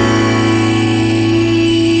way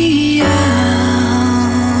out.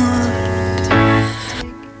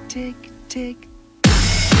 Tick, tick, tick.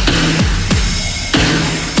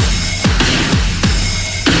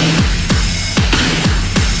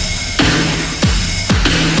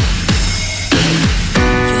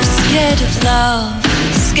 Scared of love,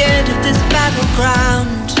 scared of this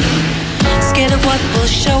battleground, scared of what will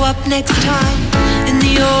show up next time in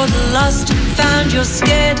the order lost and found. You're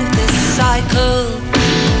scared of this cycle,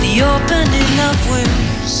 the opening of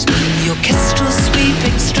wounds, the orchestral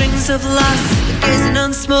sweeping strings of lust, the gazing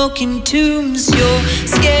on smoking tombs. You're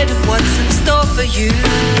scared of what's in store for you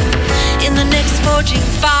in the next forging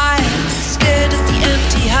fire, scared of the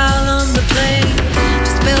empty howl on the plane,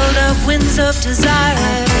 just build up winds of desire.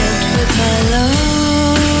 I dealt with my love.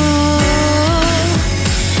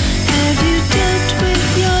 Have you dealt with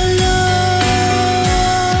your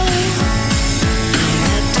love?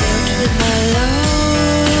 I've dealt with my love.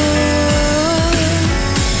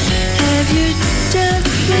 Have you dealt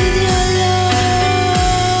with your love?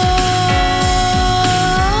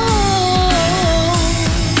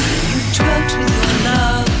 You've dwelt with your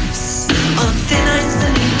loves on thin ice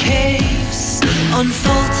and in caves, on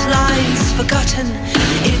fault lines forgotten,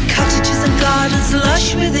 in cottages and gardens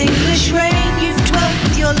lush with English rain. You've dwelt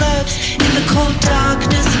with your loves in the cold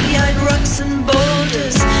darkness behind rocks and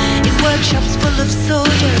boulders, in workshops full of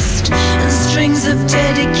sawdust and strings of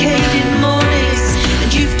dedication.